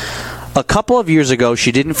Brady. A couple of years ago,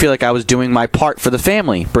 she didn't feel like I was doing my part for the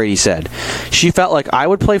family, Brady said. She felt like I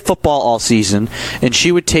would play football all season, and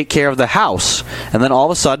she would take care of the house. And then all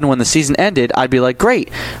of a sudden, when the season ended, I'd be like,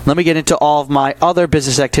 great, let me get into all of my other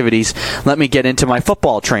business activities. Let me get into my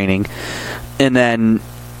football training. And then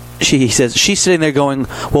he says, she's sitting there going,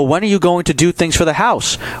 well, when are you going to do things for the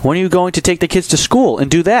house? When are you going to take the kids to school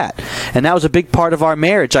and do that? And that was a big part of our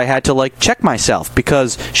marriage. I had to, like, check myself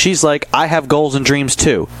because she's like, I have goals and dreams,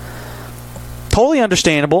 too. Totally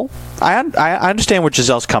understandable. I understand where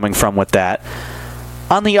Gisele's coming from with that.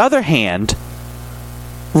 On the other hand,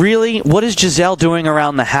 really, what is Gisele doing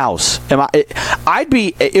around the house?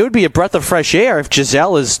 It would be a breath of fresh air if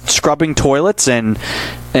Gisele is scrubbing toilets and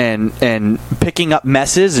picking up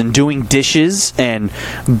messes and doing dishes and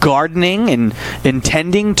gardening and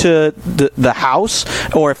tending to the house,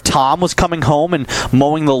 or if Tom was coming home and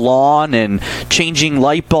mowing the lawn and changing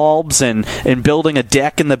light bulbs and building a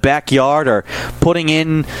deck in the backyard or putting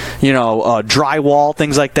in, drywall,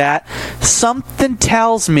 things like that. Something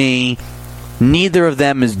tells me neither of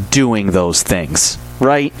them is doing those things,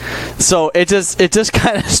 right? So it just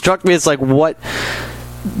kind of struck me as like, what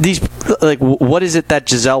is it that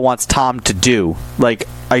Gisele wants Tom to do? Like,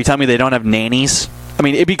 are you telling me they don't have nannies? I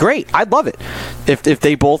mean, it'd be great. I'd love it if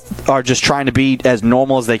they both are just trying to be as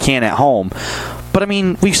normal as they can at home. But I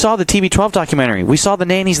mean, we saw the TB12 documentary. We saw the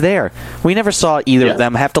nannies there. We never saw either of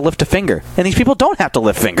them have to lift a finger, and these people don't have to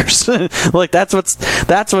lift fingers. Like that's what's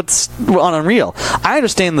unreal. I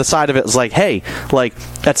understand the side of it is like, hey, like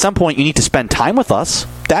at some point you need to spend time with us.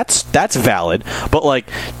 That's valid. But like,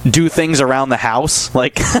 do things around the house,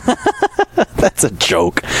 like that's a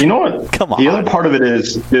joke. You know what? Come on. The other part of it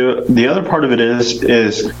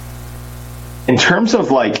is in terms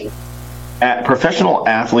of like at professional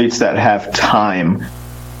athletes that have time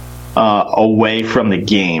away from the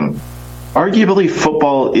game, arguably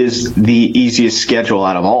football is the easiest schedule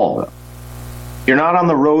out of all of them. You're not on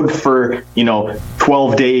the road for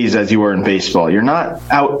 12 days as you were in baseball. You're not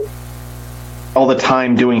out all the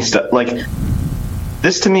time doing stuff. Like,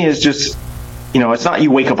 this to me is just, it's not you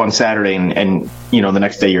wake up on Saturday and the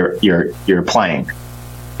next day you're playing,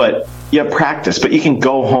 but you have practice, but you can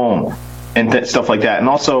go home and stuff like that. And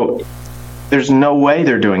also, there's no way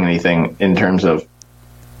they're doing anything in terms of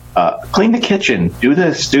clean the kitchen, do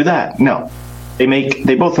this, do that. No,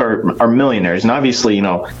 they both are millionaires, and obviously,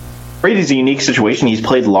 Brady's a unique situation. He's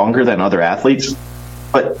played longer than other athletes,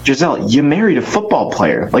 but Gisele, you married a football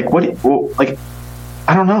player. Like what? Like,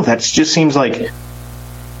 I don't know. That just seems like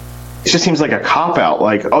a cop out.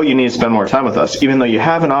 Like, oh, you need to spend more time with us, even though you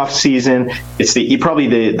have an off season. It's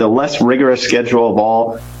probably the less rigorous schedule of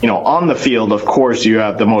all. On the field, of course, you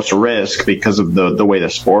have the most risk because of the way the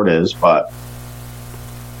sport is. But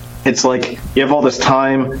it's like you have all this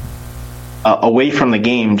time away from the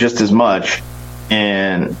game just as much,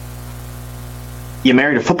 and you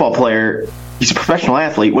married a football player. He's a professional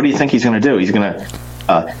athlete. What do you think he's going to do? He's going to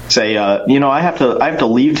say, I have to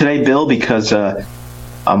leave today, Bill, because I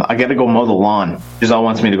got to go mow the lawn. Gisele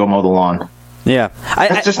wants me to go mow the lawn. Yeah.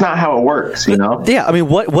 That's just not how it works, Yeah, I mean,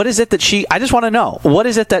 what is it that I just want to know, what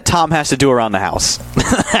is it that Tom has to do around the house?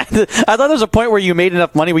 I thought there was a point where you made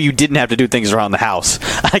enough money where you didn't have to do things around the house.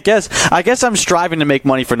 I guess I'm striving to make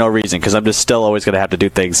money for no reason, because I'm just still always going to have to do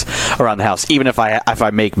things around the house, even if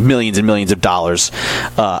I make millions and millions of dollars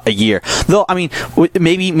a year. Though, I mean,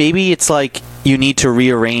 maybe it's like you need to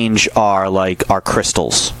rearrange our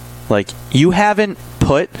crystals. Like, you haven't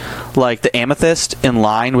put like the amethyst in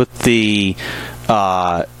line with the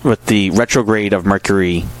retrograde of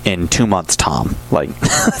Mercury in 2 months, Tom. Like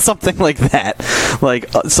something like that. Like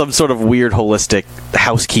some sort of weird holistic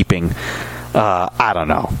housekeeping. I don't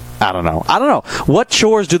know. What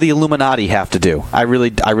chores do the Illuminati have to do? I really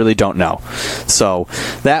don't know. So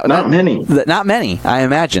not many, I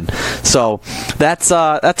imagine. So that's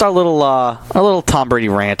our little Tom Brady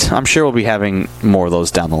rant. I'm sure we'll be having more of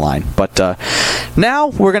those down the line. But now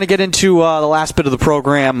we're going to get into the last bit of the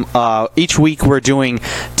program. Each week we're doing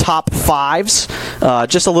top fives.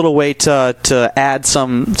 Just a little way to add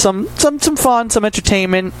some fun, some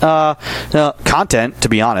entertainment, content, to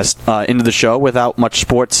be honest, into the show without much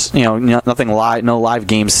sports. Nothing live, no live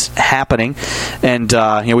games happening, and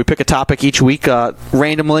we pick a topic each week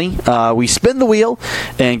randomly. We spin the wheel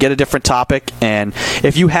and get a different topic. And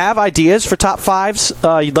if you have ideas for top fives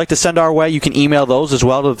you'd like to send our way, you can email those as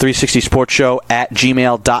well to the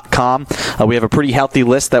 360sportshow@gmail.com. We have a pretty healthy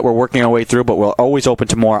list that we're working our way through, but we're always open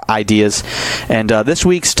to more ideas. And this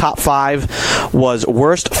week's top five was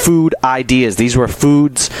worst food ideas. These were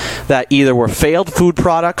foods that either were failed food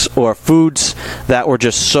products or foods that were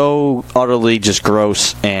just so utterly just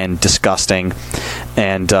gross and disgusting,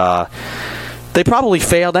 and they probably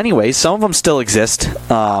failed anyways. Some of them still exist.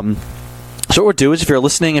 So what we'll do is,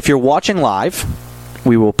 if you're watching live,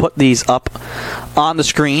 we will put these up on the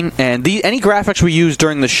screen, and any graphics we use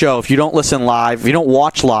during the show, if you don't listen live, if you don't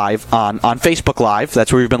watch live on Facebook Live,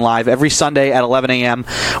 that's where we've been live every Sunday at 11 a.m.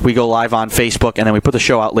 We go live on Facebook, and then we put the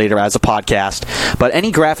show out later as a podcast. But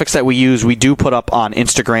any graphics that we use, we do put up on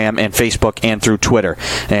Instagram and Facebook and through Twitter.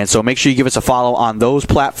 And so make sure you give us a follow on those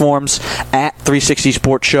platforms at 360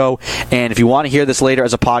 Sports Show. And if you want to hear this later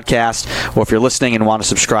as a podcast, or if you're listening and want to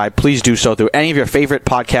subscribe, please do so through any of your favorite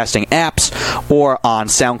podcasting apps or on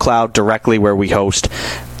SoundCloud directly where we host.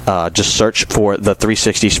 Just search for the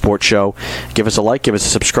 360 Sports Show. Give us a like, give us a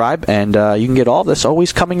subscribe, and you can get all of this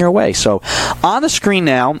always coming your way. So on the screen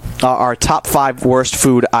now are our top 5 worst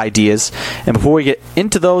food ideas. And before we get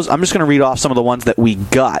into those, I'm just going to read off some of the ones that we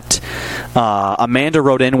got. Amanda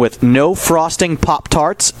wrote in with no frosting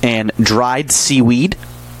Pop-Tarts and dried seaweed.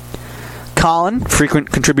 Colin, frequent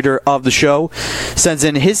contributor of the show, sends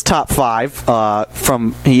in his top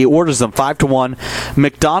 5. He orders them 5 to 1.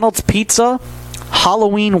 McDonald's pizza,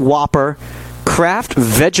 Halloween Whopper, Kraft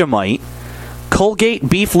Vegemite, Colgate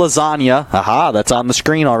beef lasagna. Aha, that's on the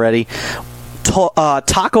screen already.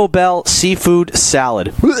 Taco Bell seafood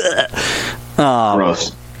salad.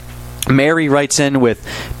 Gross. Mary writes in with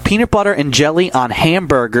peanut butter and jelly on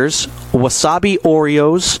hamburgers, wasabi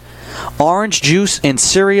Oreos, orange juice and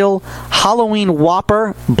cereal, Halloween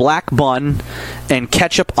Whopper, black bun, and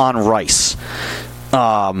ketchup on rice.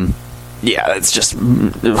 Yeah, it's just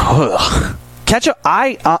ketchup.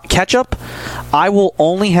 I will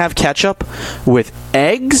only have ketchup with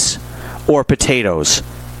eggs or potatoes.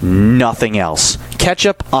 Nothing else.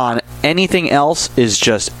 Ketchup on anything else is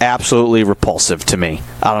just absolutely repulsive to me.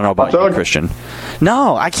 I don't know about you, Christian.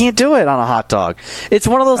 No, I can't do it on a hot dog. It's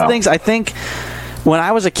one of those things, I think, when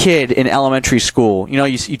I was a kid in elementary school,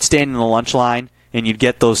 you'd stand in the lunch line and you'd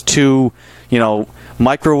get those 2,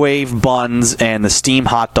 microwave buns and the steam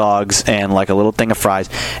hot dogs and like a little thing of fries,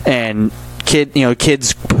 and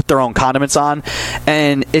kids put their own condiments on,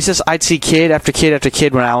 and it's just I'd see kid after kid after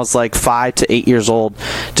kid when I was like 5 to 8 years old,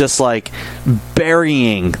 just like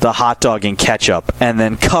burying the hot dog in ketchup and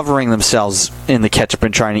then covering themselves in the ketchup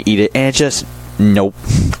and trying to eat it, and it just nope,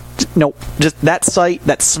 just that sight,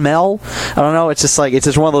 that smell, I don't know, it's just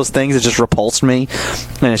one of those things that just repulsed me,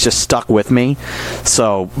 and it's just stuck with me.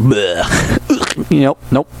 So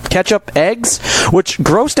nope. Ketchup, eggs, which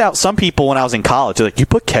grossed out some people when I was in college. They're like, you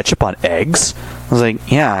put ketchup on eggs? I was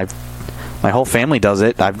like, yeah, my whole family does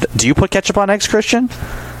it. Do you put ketchup on eggs, Christian?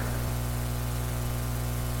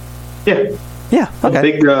 Yeah,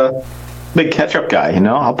 okay. Big ketchup guy,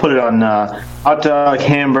 I'll put it on hot dog,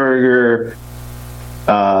 hamburger,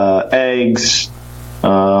 eggs,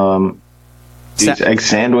 egg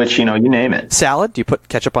sandwich, you name it. Salad? Do you put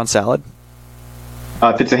ketchup on salad?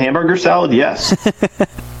 If it's a hamburger salad, yes.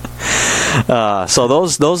 So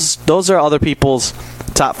those are other people's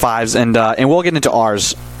top 5s, and we'll get into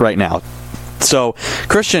ours right now. So,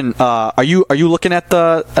 Christian, are you looking at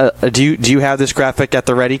the? Do you have this graphic at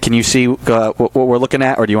the ready? Can you see what we're looking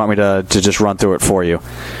at, or do you want me to just run through it for you?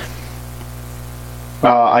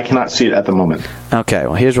 I cannot see it at the moment. Okay,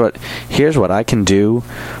 well here's what I can do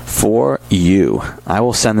for you. I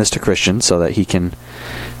will send this to Christian so that he can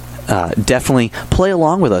definitely play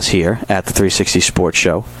along with us here at the 360 Sports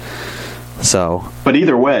Show. So, but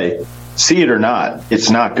either way, see it or not, it's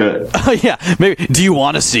not good. Yeah, maybe. Do you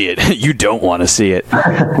want to see it? You don't want to see it.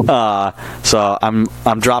 So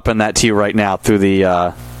I'm dropping that to you right now through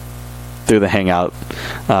the Hangout.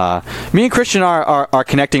 Me and Christian are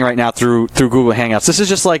connecting right now through Google Hangouts. This is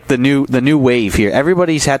just like the new wave here.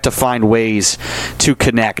 Everybody's had to find ways to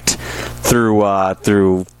connect through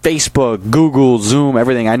Facebook, Google, Zoom,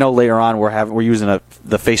 everything. I know later on we're using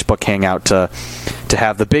the Facebook Hangout to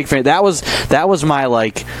have the big fan. That was my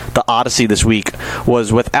the odyssey this week,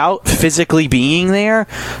 was without physically being there,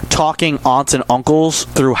 talking aunts and uncles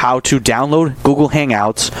through how to download Google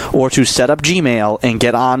Hangouts or to set up Gmail and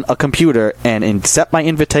get on a computer and accept my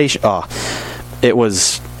invitation. It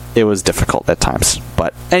was difficult at times.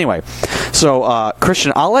 But anyway, so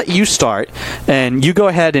Christian, I'll let you start, and you go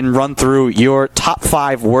ahead and run through your top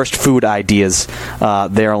 5 worst food ideas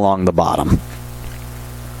there along the bottom.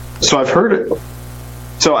 So I've heard it.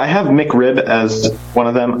 So I have McRib as one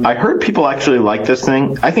of them. I heard people actually like this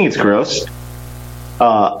thing. I think it's gross.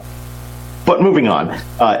 But moving on,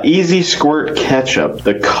 Easy Squirt ketchup,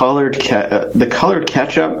 the colored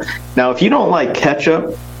ketchup. Now, if you don't like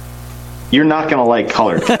ketchup, you're not going to like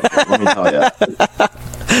colored ketchup. Let me tell you,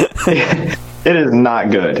 it is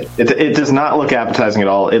not good. It does not look appetizing at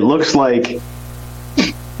all. It looks like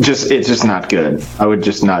it's just not good. I would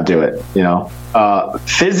just not do it.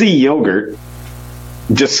 Fizzy yogurt.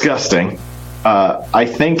 Disgusting. I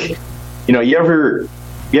think you ever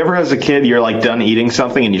as a kid, you're done eating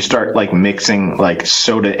something and you start mixing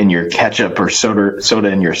soda in your ketchup or soda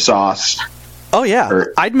in your sauce. Oh yeah,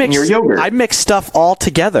 I'd mix stuff all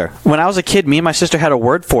together. When I was a kid, me and my sister had a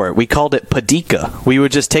word for it. We called it padika. We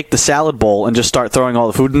would just take the salad bowl and just start throwing all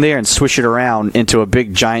the food in there and swish it around into a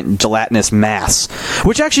big giant gelatinous mass.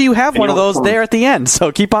 Which actually you have one of those there at the end.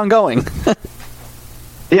 So keep on going.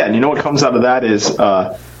 Yeah, and you know what comes out of that is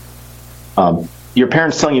your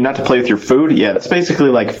parents telling you not to play with your food, yeah, that's basically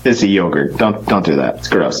like fizzy yogurt. Don't do that. It's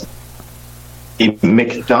gross. A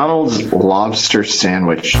McDonald's lobster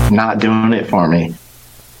sandwich, not doing it for me.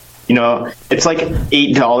 You know, it's like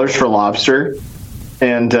 $8 for lobster,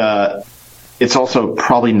 and it's also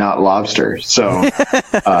probably not lobster. So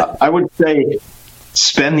I would say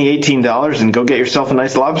spend the $18 and go get yourself a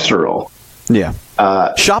nice lobster roll. Yeah.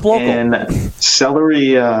 Shop local. And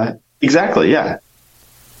celery, exactly, yeah.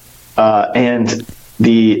 And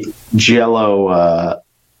the Jell-O,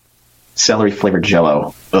 celery-flavored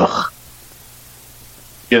Jell-O. Ugh.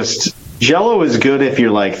 Just, Jell-O is good if you're,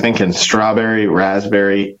 like, thinking strawberry,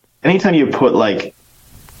 raspberry. Anytime you put, like,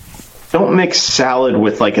 don't mix salad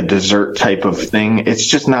with, like, a dessert type of thing. It's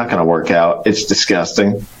just not going to work out. It's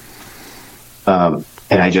disgusting. And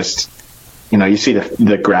I just, you know, you see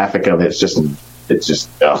the graphic of it. It's just,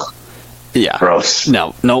 ugh. Yeah. Gross.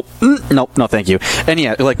 No, thank you. And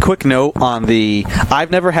yeah, like, quick note on I've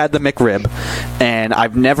never had the McRib, and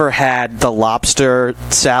I've never had the lobster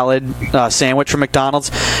salad sandwich from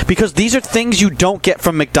McDonald's, because these are things you don't get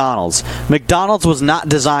from McDonald's. McDonald's was not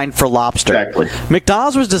designed for lobster. Exactly.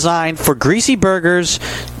 McDonald's was designed for greasy burgers,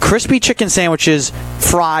 crispy chicken sandwiches,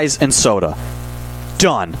 fries, and soda.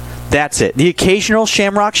 Done. That's it. The occasional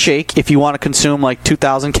Shamrock Shake if you want to consume like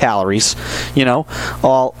 2,000 calories, you know,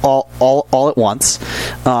 all at once.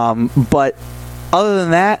 But other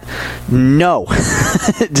than that, no.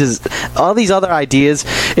 Just all these other ideas.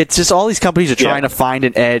 It's just all these companies are trying to find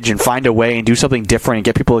an edge and find a way and do something different and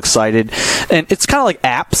get people excited. And it's kind of like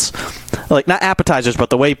apps, like not appetizers, but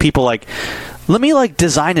the way people like, let me like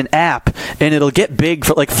design an app and it'll get big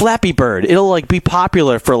for like Flappy Bird. It'll like be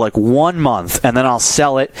popular for like 1 month and then I'll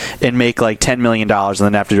sell it and make like $10 million and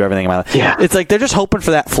then have to do everything in my life. Yeah. It's like they're just hoping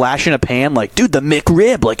for that flash in a pan, like, dude, the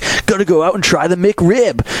McRib, like, gotta go out and try the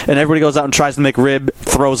McRib. And everybody goes out and tries the McRib,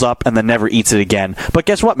 throws up, and then never eats it again. But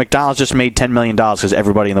guess what? McDonald's just made $10 million because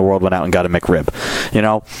everybody in the world went out and got a McRib. You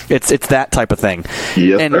know? It's that type of thing.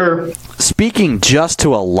 Yes, and sir. Speaking just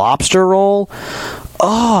to a lobster roll,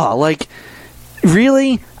 like,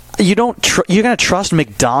 really? You're gonna trust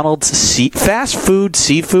McDonald's fast food,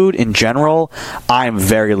 seafood in general? I'm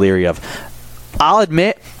very leery of. I'll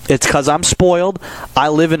admit it's because I'm spoiled. I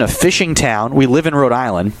live in a fishing town. We live in Rhode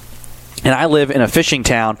Island, and I live in a fishing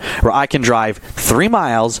town where I can drive 3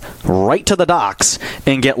 miles right to the docks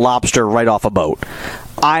and get lobster right off a boat.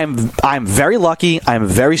 I'm very lucky. I'm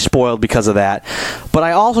very spoiled because of that. But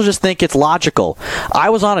I also just think it's logical.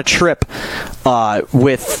 I was on a trip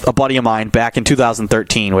with a buddy of mine back in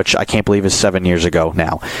 2013, which I can't believe is 7 years ago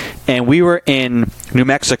now. And we were in New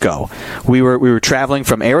Mexico. We were traveling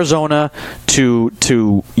from Arizona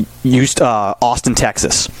to Austin,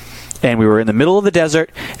 Texas. And we were in the middle of the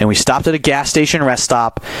desert, and we stopped at a gas station rest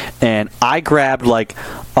stop, and I grabbed like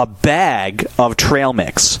a bag of trail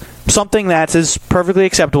mix, something that is perfectly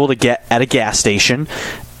acceptable to get at a gas station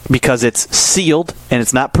because it's sealed and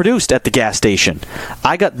it's not produced at the gas station.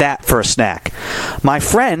 I got that for a snack. My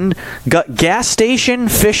friend got gas station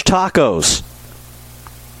fish tacos.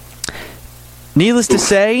 Needless to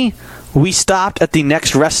say, we stopped at the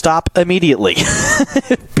next rest stop immediately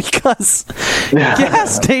because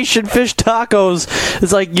gas station fish tacos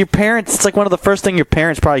is like your parents. It's like one of the first things your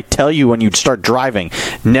parents probably tell you when you start driving.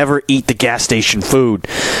 Never eat the gas station food.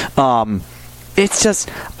 It's just,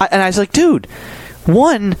 and I was like, dude,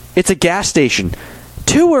 1, it's a gas station.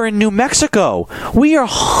 2, we're in New Mexico. We are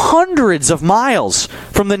hundreds of miles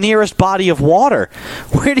from the nearest body of water.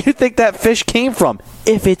 Where do you think that fish came from?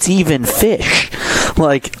 If it's even fish.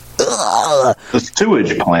 Like, ugh. The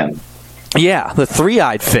sewage plant. Yeah, the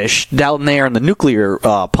 3-eyed fish down there in the nuclear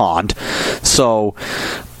pond. So,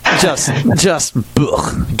 just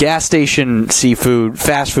ugh. Gas station seafood,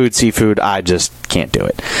 fast food seafood, I just can't do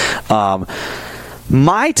it.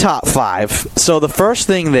 My top 5, so the first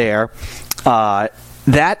thing there,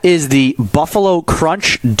 that is the Buffalo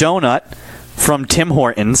Crunch Donut from Tim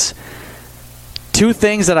Hortons. 2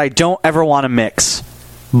 things that I don't ever want to mix.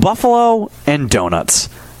 Buffalo and donuts.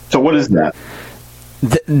 So what is that?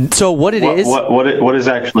 So what is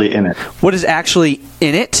actually in it? What is actually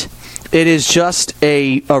in it? It is just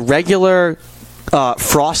a regular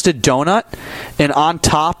frosted donut, and on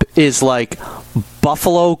top is like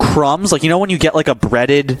buffalo crumbs. Like, you know when you get like a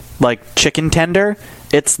breaded like chicken tender?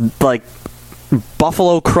 It's like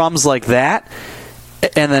buffalo crumbs like that,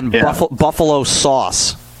 and then buffalo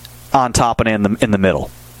sauce on top and in the middle.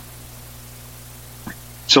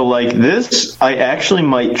 So, like, this, I actually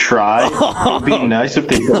might try. It'd be nice if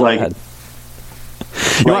they put, like...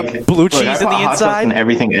 You want blue cheese on the inside? And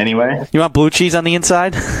everything anyway. You want blue cheese on the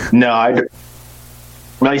inside? No,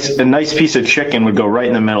 a nice piece of chicken would go right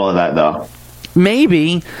in the middle of that, though.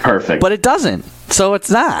 maybe. Perfect. But it doesn't. So it's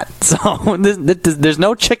not. So there's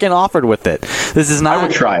no chicken offered with it. This is not. I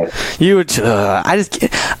would try it. You would. I just.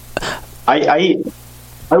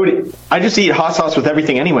 I just eat hot sauce with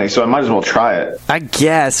everything anyway, so I might as well try it. I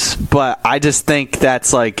guess, but I just think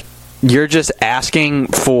that's like you're just asking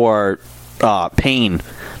for pain.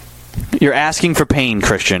 You're asking for pain,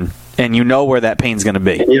 Christian, and you know where that pain's going to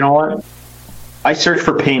be. You know what? I search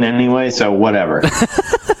for pain anyway, so whatever.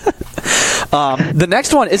 The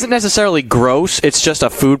next one isn't necessarily gross. It's just a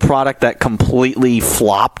food product that completely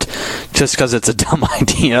flopped just because it's a dumb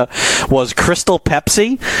idea. Was Crystal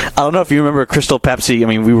Pepsi. I don't know if you remember Crystal Pepsi. I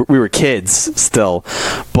mean, we were kids still.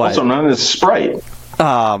 But also known as Sprite.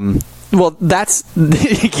 Well, that's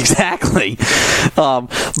exactly.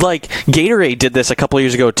 Like Gatorade did this a couple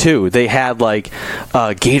years ago too. They had like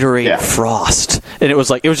Gatorade Frost, and it was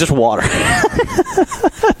just water.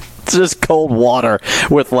 It's just cold water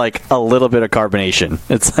with like a little bit of carbonation.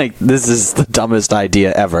 It's like this is the dumbest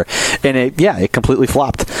idea ever, and it completely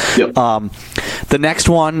flopped. Yep. The next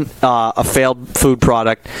one, a failed food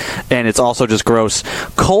product, and it's also just gross.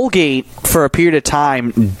 Colgate for a period of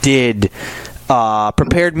time did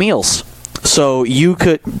prepared meals. So you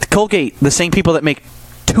could Colgate, the same people that make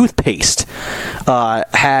toothpaste,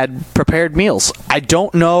 had prepared meals. I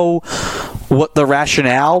don't know what the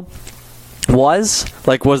rationale was.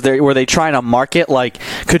 Like, were they trying to market, like,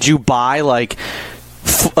 could you buy like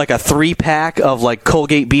a 3-pack of like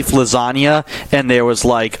Colgate beef lasagna, and there was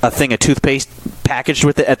like a thing of toothpaste packaged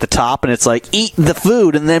with it at the top, and it's like, eat the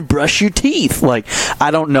food and then brush your teeth. Like, I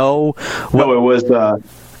don't know. No, it was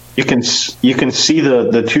you can see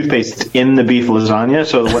the toothpaste in the beef lasagna.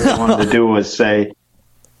 So what they wanted to do was say,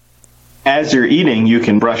 as you're eating, you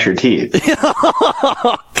can brush your teeth.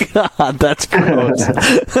 Oh, God, that's gross.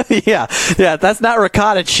 yeah, that's not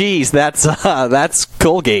ricotta cheese. That's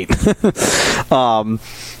Colgate.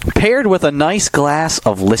 Paired with a nice glass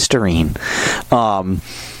of Listerine.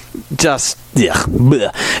 Just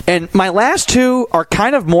bleh. And my last two are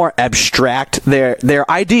kind of more abstract.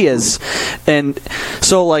 They're ideas, and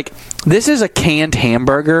so like this is a canned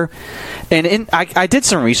hamburger. And I did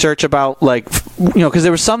some research about, like, because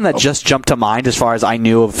there was some that just jumped to mind as far as I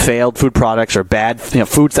knew of failed food products or bad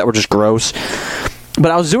foods that were just gross.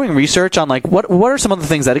 But I was doing research on, like, what are some of the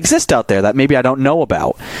things that exist out there that maybe I don't know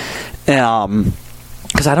about?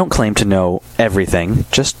 Because I don't claim to know everything,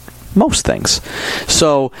 just most things.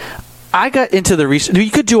 So I got into the research. You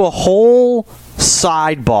could do a whole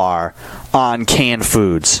sidebar on canned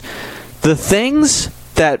foods. The things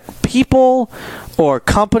that people or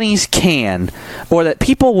companies can, or that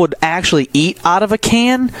people would actually eat out of a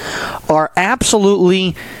can, are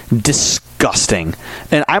absolutely disgusting.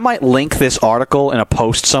 And I might link this article in a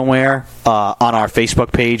post somewhere on our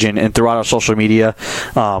Facebook page and throughout our social media.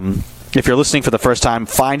 If you're listening for the first time,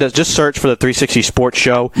 find us. Just search for the 360 Sports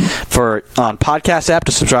Show on podcast app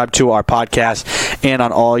to subscribe to our podcast, and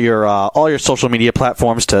on all your social media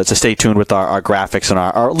platforms to stay tuned with our graphics and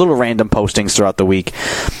our little random postings throughout the week.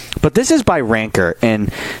 But this is by Ranker,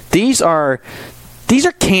 and these are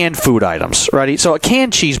canned food items, right? So a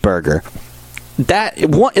canned cheeseburger.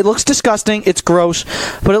 It looks disgusting. It's gross,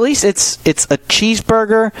 but at least it's a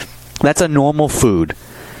cheeseburger. That's a normal food.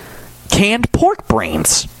 Canned pork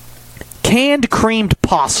brains. Canned creamed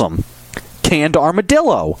possum, canned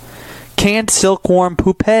armadillo, canned silkworm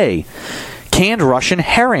poupée, canned Russian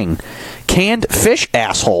herring, canned fish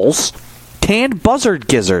assholes, canned buzzard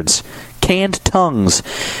gizzards, canned tongues,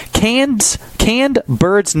 canned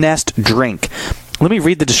bird's nest drink. Let me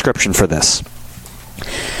read the description for this.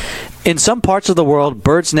 In some parts of the world,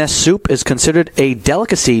 bird's nest soup is considered a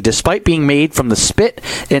delicacy despite being made from the spit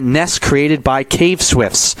and nests created by cave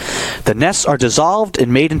swifts. The nests are dissolved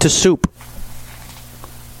and made into soup.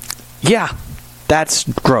 Yeah, that's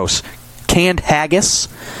gross. Canned haggis,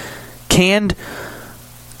 canned.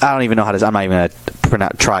 I don't even know how to. I'm not even gonna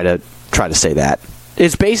try to say that.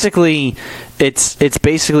 It's basically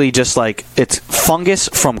just like it's fungus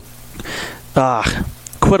from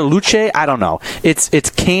Quitaluche. I don't know. It's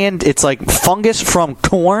canned. It's like fungus from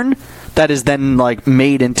corn that is then like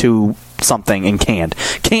made into something and canned.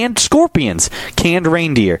 Canned scorpions, canned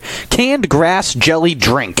reindeer, canned grass jelly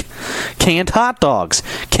drink, canned hot dogs,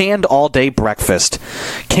 canned all-day breakfast,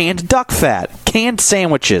 canned duck fat, canned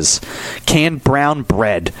sandwiches, canned brown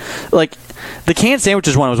bread. Like, the canned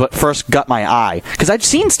sandwiches one was what first got my eye, because I've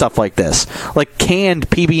seen stuff like this, like canned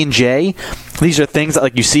PB&J. These are things that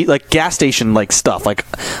like you see like gas station like stuff like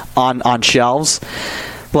on shelves,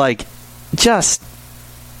 like just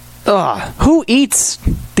who eats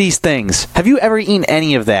these things. Have you ever eaten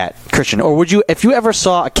any of that, Christian? Or would you, if you ever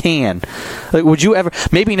saw a can, like, would you ever,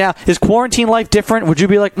 maybe now, is quarantine life different? Would you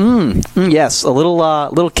be like, yes, a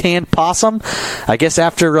little canned possum? I guess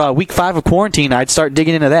after week 5 of quarantine, I'd start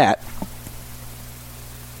digging into that.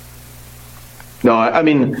 No, I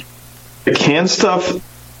mean, the canned stuff,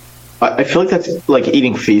 I feel like that's like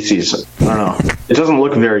eating feces. I don't know. It doesn't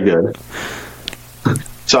look very good.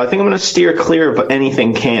 So I think I'm going to steer clear of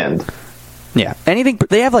anything canned. Yeah, anything.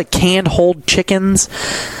 They have like canned whole chickens.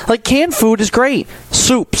 Like, canned food is great.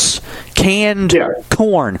 Soups, canned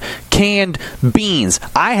corn, canned beans.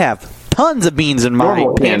 I have tons of beans in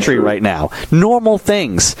my pantry right now. Normal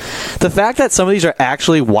things. The fact that some of these are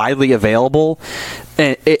actually widely available,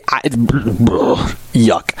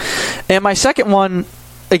 yuck. And my second one,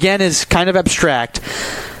 again, is kind of abstract,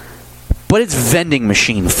 but it's vending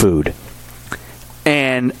machine food.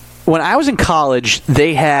 And when I was in college,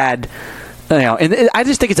 they had, and I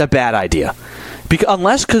just think it's a bad idea. Because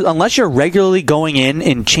unless you're regularly going in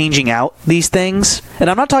and changing out these things, and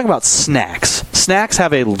I'm not talking about snacks. Snacks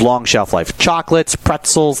have a long shelf life. Chocolates,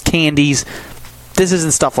 pretzels, candies. This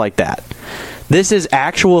isn't stuff like that. This is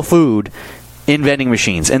actual food in vending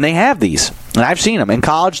machines, and they have these. And I've seen them in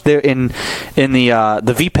college. They're in the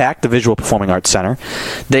VPAC, the Visual Performing Arts Center.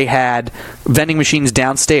 They had vending machines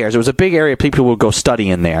downstairs. It was a big area people would go study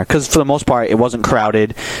in there because for the most part it wasn't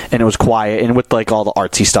crowded and it was quiet, and with like all the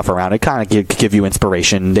artsy stuff around, it kind of give you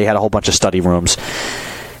inspiration. They had a whole bunch of study rooms.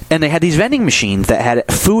 And they had these vending machines that had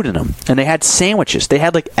food in them. And they had sandwiches. They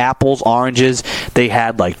had, like, apples, oranges. They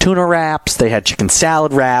had, like, tuna wraps. They had chicken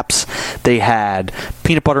salad wraps. They had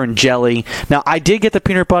peanut butter and jelly. Now, I did get the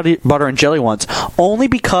peanut butter and jelly ones only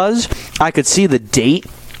because I could see the date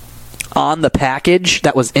on the package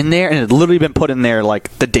that was in there. And it had literally been put in there,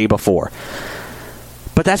 like, the day before.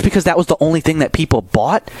 But that's because that was the only thing that people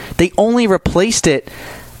bought. They only replaced it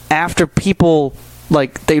after people...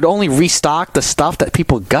 Like, they'd only restock the stuff that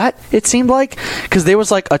people got, it seemed like. Because there was,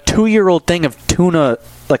 like, a 2-year-old thing of tuna,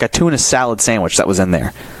 like a tuna salad sandwich that was in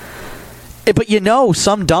there. But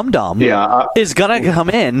some dum-dum is going to come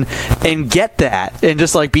in and get that and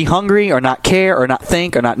just, like, be hungry or not care or not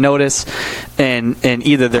think or not notice. And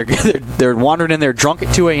either they're wandering in there drunk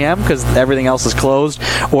at 2 a.m. because everything else is closed,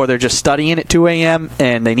 or they're just studying at 2 a.m.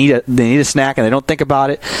 and they need a snack and they don't think about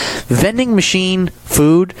it. Vending machine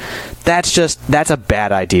food, that's a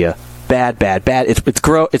bad idea. Bad.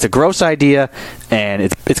 It's a gross idea, and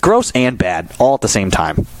it's gross and bad all at the same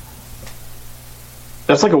time.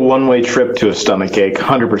 That's like a one-way trip to a stomach ache,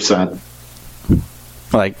 100%.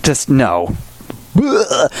 Like, just no.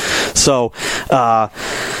 So,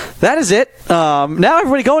 that is it. Now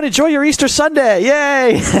everybody go and enjoy your Easter Sunday.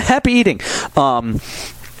 Yay! Happy eating.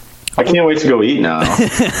 I can't wait to go eat now.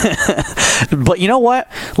 But you know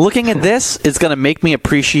what? Looking at this, it's going to make me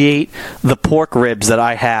appreciate the pork ribs that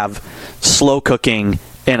I have slow cooking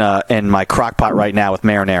in my crock pot right now with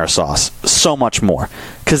marinara sauce. So much more.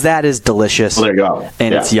 Because that is delicious. Well, there you go.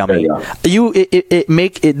 And it's yummy.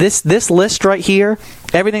 This list right here,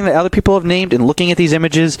 everything that other people have named, and looking at these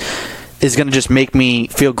images is going to just make me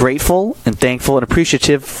feel grateful and thankful and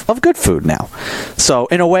appreciative of good food now. So,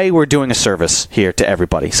 in a way, we're doing a service here to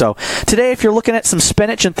everybody. So, today, if you're looking at some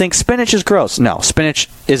spinach and think spinach is gross, no, spinach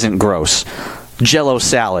isn't gross. Jell-O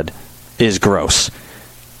salad is gross.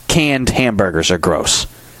 Canned hamburgers are gross.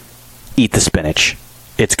 Eat the spinach.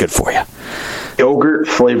 It's good for you. Yogurt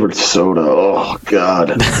flavored soda. Oh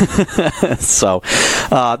God. So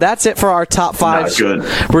that's it for our top fives. Not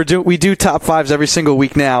good. We do top fives every single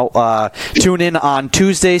week now. Tune in on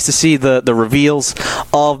Tuesdays to see the reveals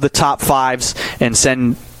of the top fives and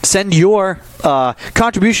send your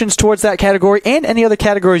contributions towards that category and any other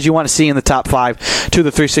categories you want to see in the top 5 to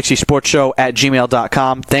the 360 Sports Show at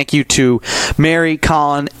gmail.com. Thank you to Mary,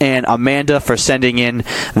 Colin, and Amanda for sending in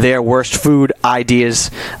their worst food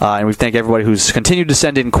ideas. And we thank everybody who's continued to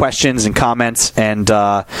send in questions and comments and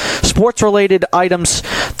sports-related items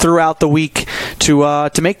throughout the week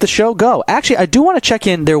to make the show go. Actually, I do want to check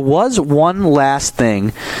in. There was one last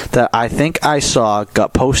thing that I think I saw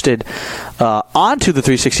got posted onto the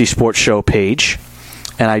 360 Sports Show page.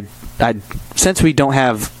 And I since we don't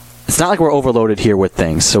have, it's not like we're overloaded here with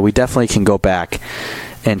things, so we definitely can go back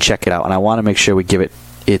and check it out. And I want to make sure we give it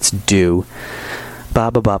its due. I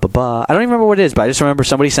don't even remember what it is, but I just remember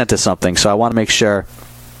somebody sent us something, so I want to make sure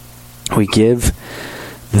we give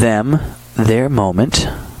them their moment.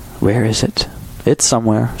 Where is it? It's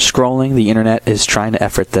somewhere. Scrolling. The internet is trying to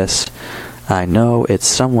effort this. I know it's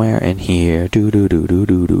somewhere in here.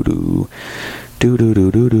 Do-do-do-do-do-do-do.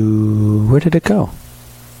 Do-do-do-do-do. Where did it go?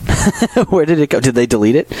 Where did it go? Did they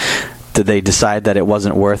delete it? Did they decide that it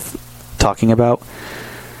wasn't worth talking about?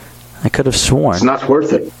 I could have sworn. It's not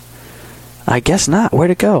worth it. I guess not.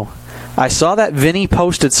 Where'd it go? I saw that Vinny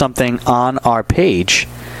posted something on our page,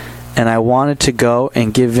 and I wanted to go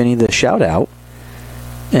and give Vinny the shout out.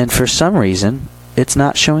 And for some reason, it's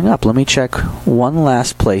not showing up. Let me check one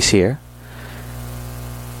last place here.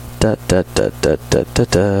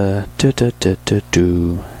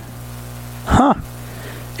 Huh.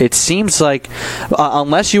 It seems like,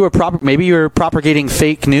 unless you were maybe you were propagating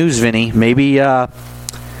fake news, Vinny. Maybe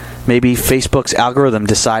Facebook's algorithm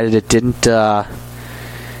decided it didn't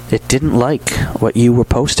like what you were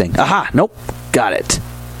posting. Aha! Nope. Got it.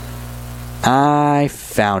 I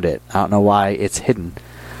found it. I don't know why it's hidden.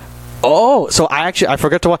 Oh, so I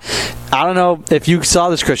forgot to watch. I don't know if you saw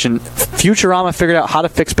this, Christian. Futurama figured out how to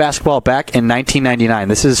fix basketball back in 1999.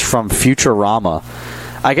 This is from Futurama.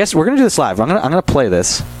 I guess we're gonna do this live. I'm gonna play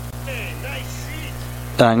this.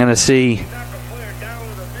 I'm gonna see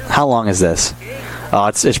how long is this. Oh,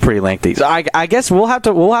 it's pretty lengthy. So I guess we'll have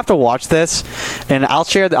to watch this, and I'll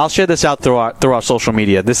share this out through our social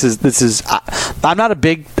media. This is I'm not a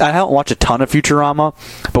big, I don't watch a ton of Futurama,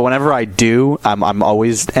 but whenever I do, I'm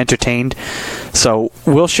always entertained. So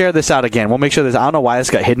we'll share this out again. We'll make sure I don't know why this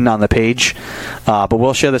got hidden on the page, but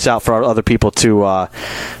we'll share this out for other people to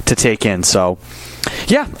take in. So.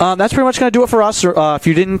 Yeah, that's pretty much going to do it for us. If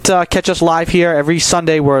you didn't catch us live here, every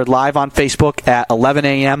Sunday we're live on Facebook at 11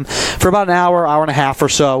 a.m. for about an hour and a half or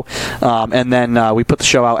so. And then we put the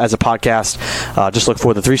show out as a podcast. Just look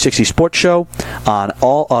for the 360 Sports Show on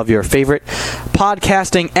all of your favorite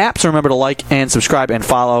podcasting apps. And remember to like and subscribe and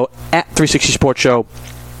follow at 360 Sports Show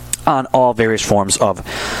on all various forms of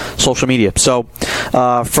social media. So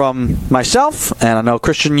from myself, and I know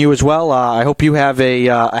Christian, you as well, I hope you have a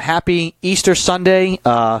happy Easter Sunday.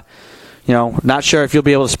 Not sure if you'll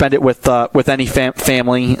be able to spend it with any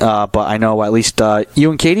family, but I know at least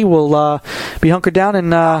you and Katie will be hunkered down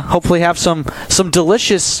and hopefully have some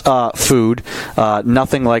delicious food.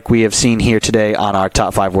 Nothing like we have seen here today on our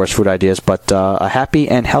top 5 worst food ideas, but a happy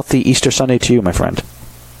and healthy Easter Sunday to you, my friend.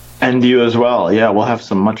 And you as well. Yeah, we'll have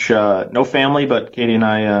some no family, but Katie and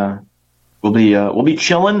I we'll be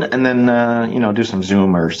chilling, and then do some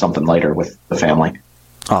Zoom or something later with the family.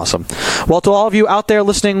 Awesome. Well, to all of you out there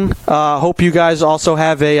listening, hope you guys also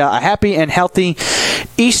have a happy and healthy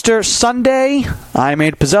Easter Sunday. I'm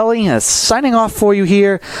Abe Pizzelli, signing off for you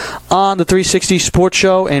here on the 360 Sports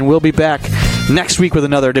Show, and we'll be back next week with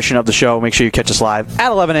another edition of the show. Make sure you catch us live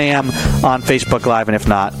at 11 a.m. on Facebook Live, and if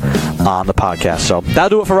not, on the podcast. So that'll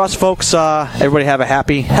do it for us, folks. Everybody have a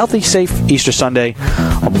happy, healthy, safe Easter Sunday.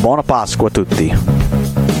 Buona Pasqua a tutti.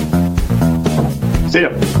 See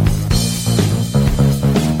ya.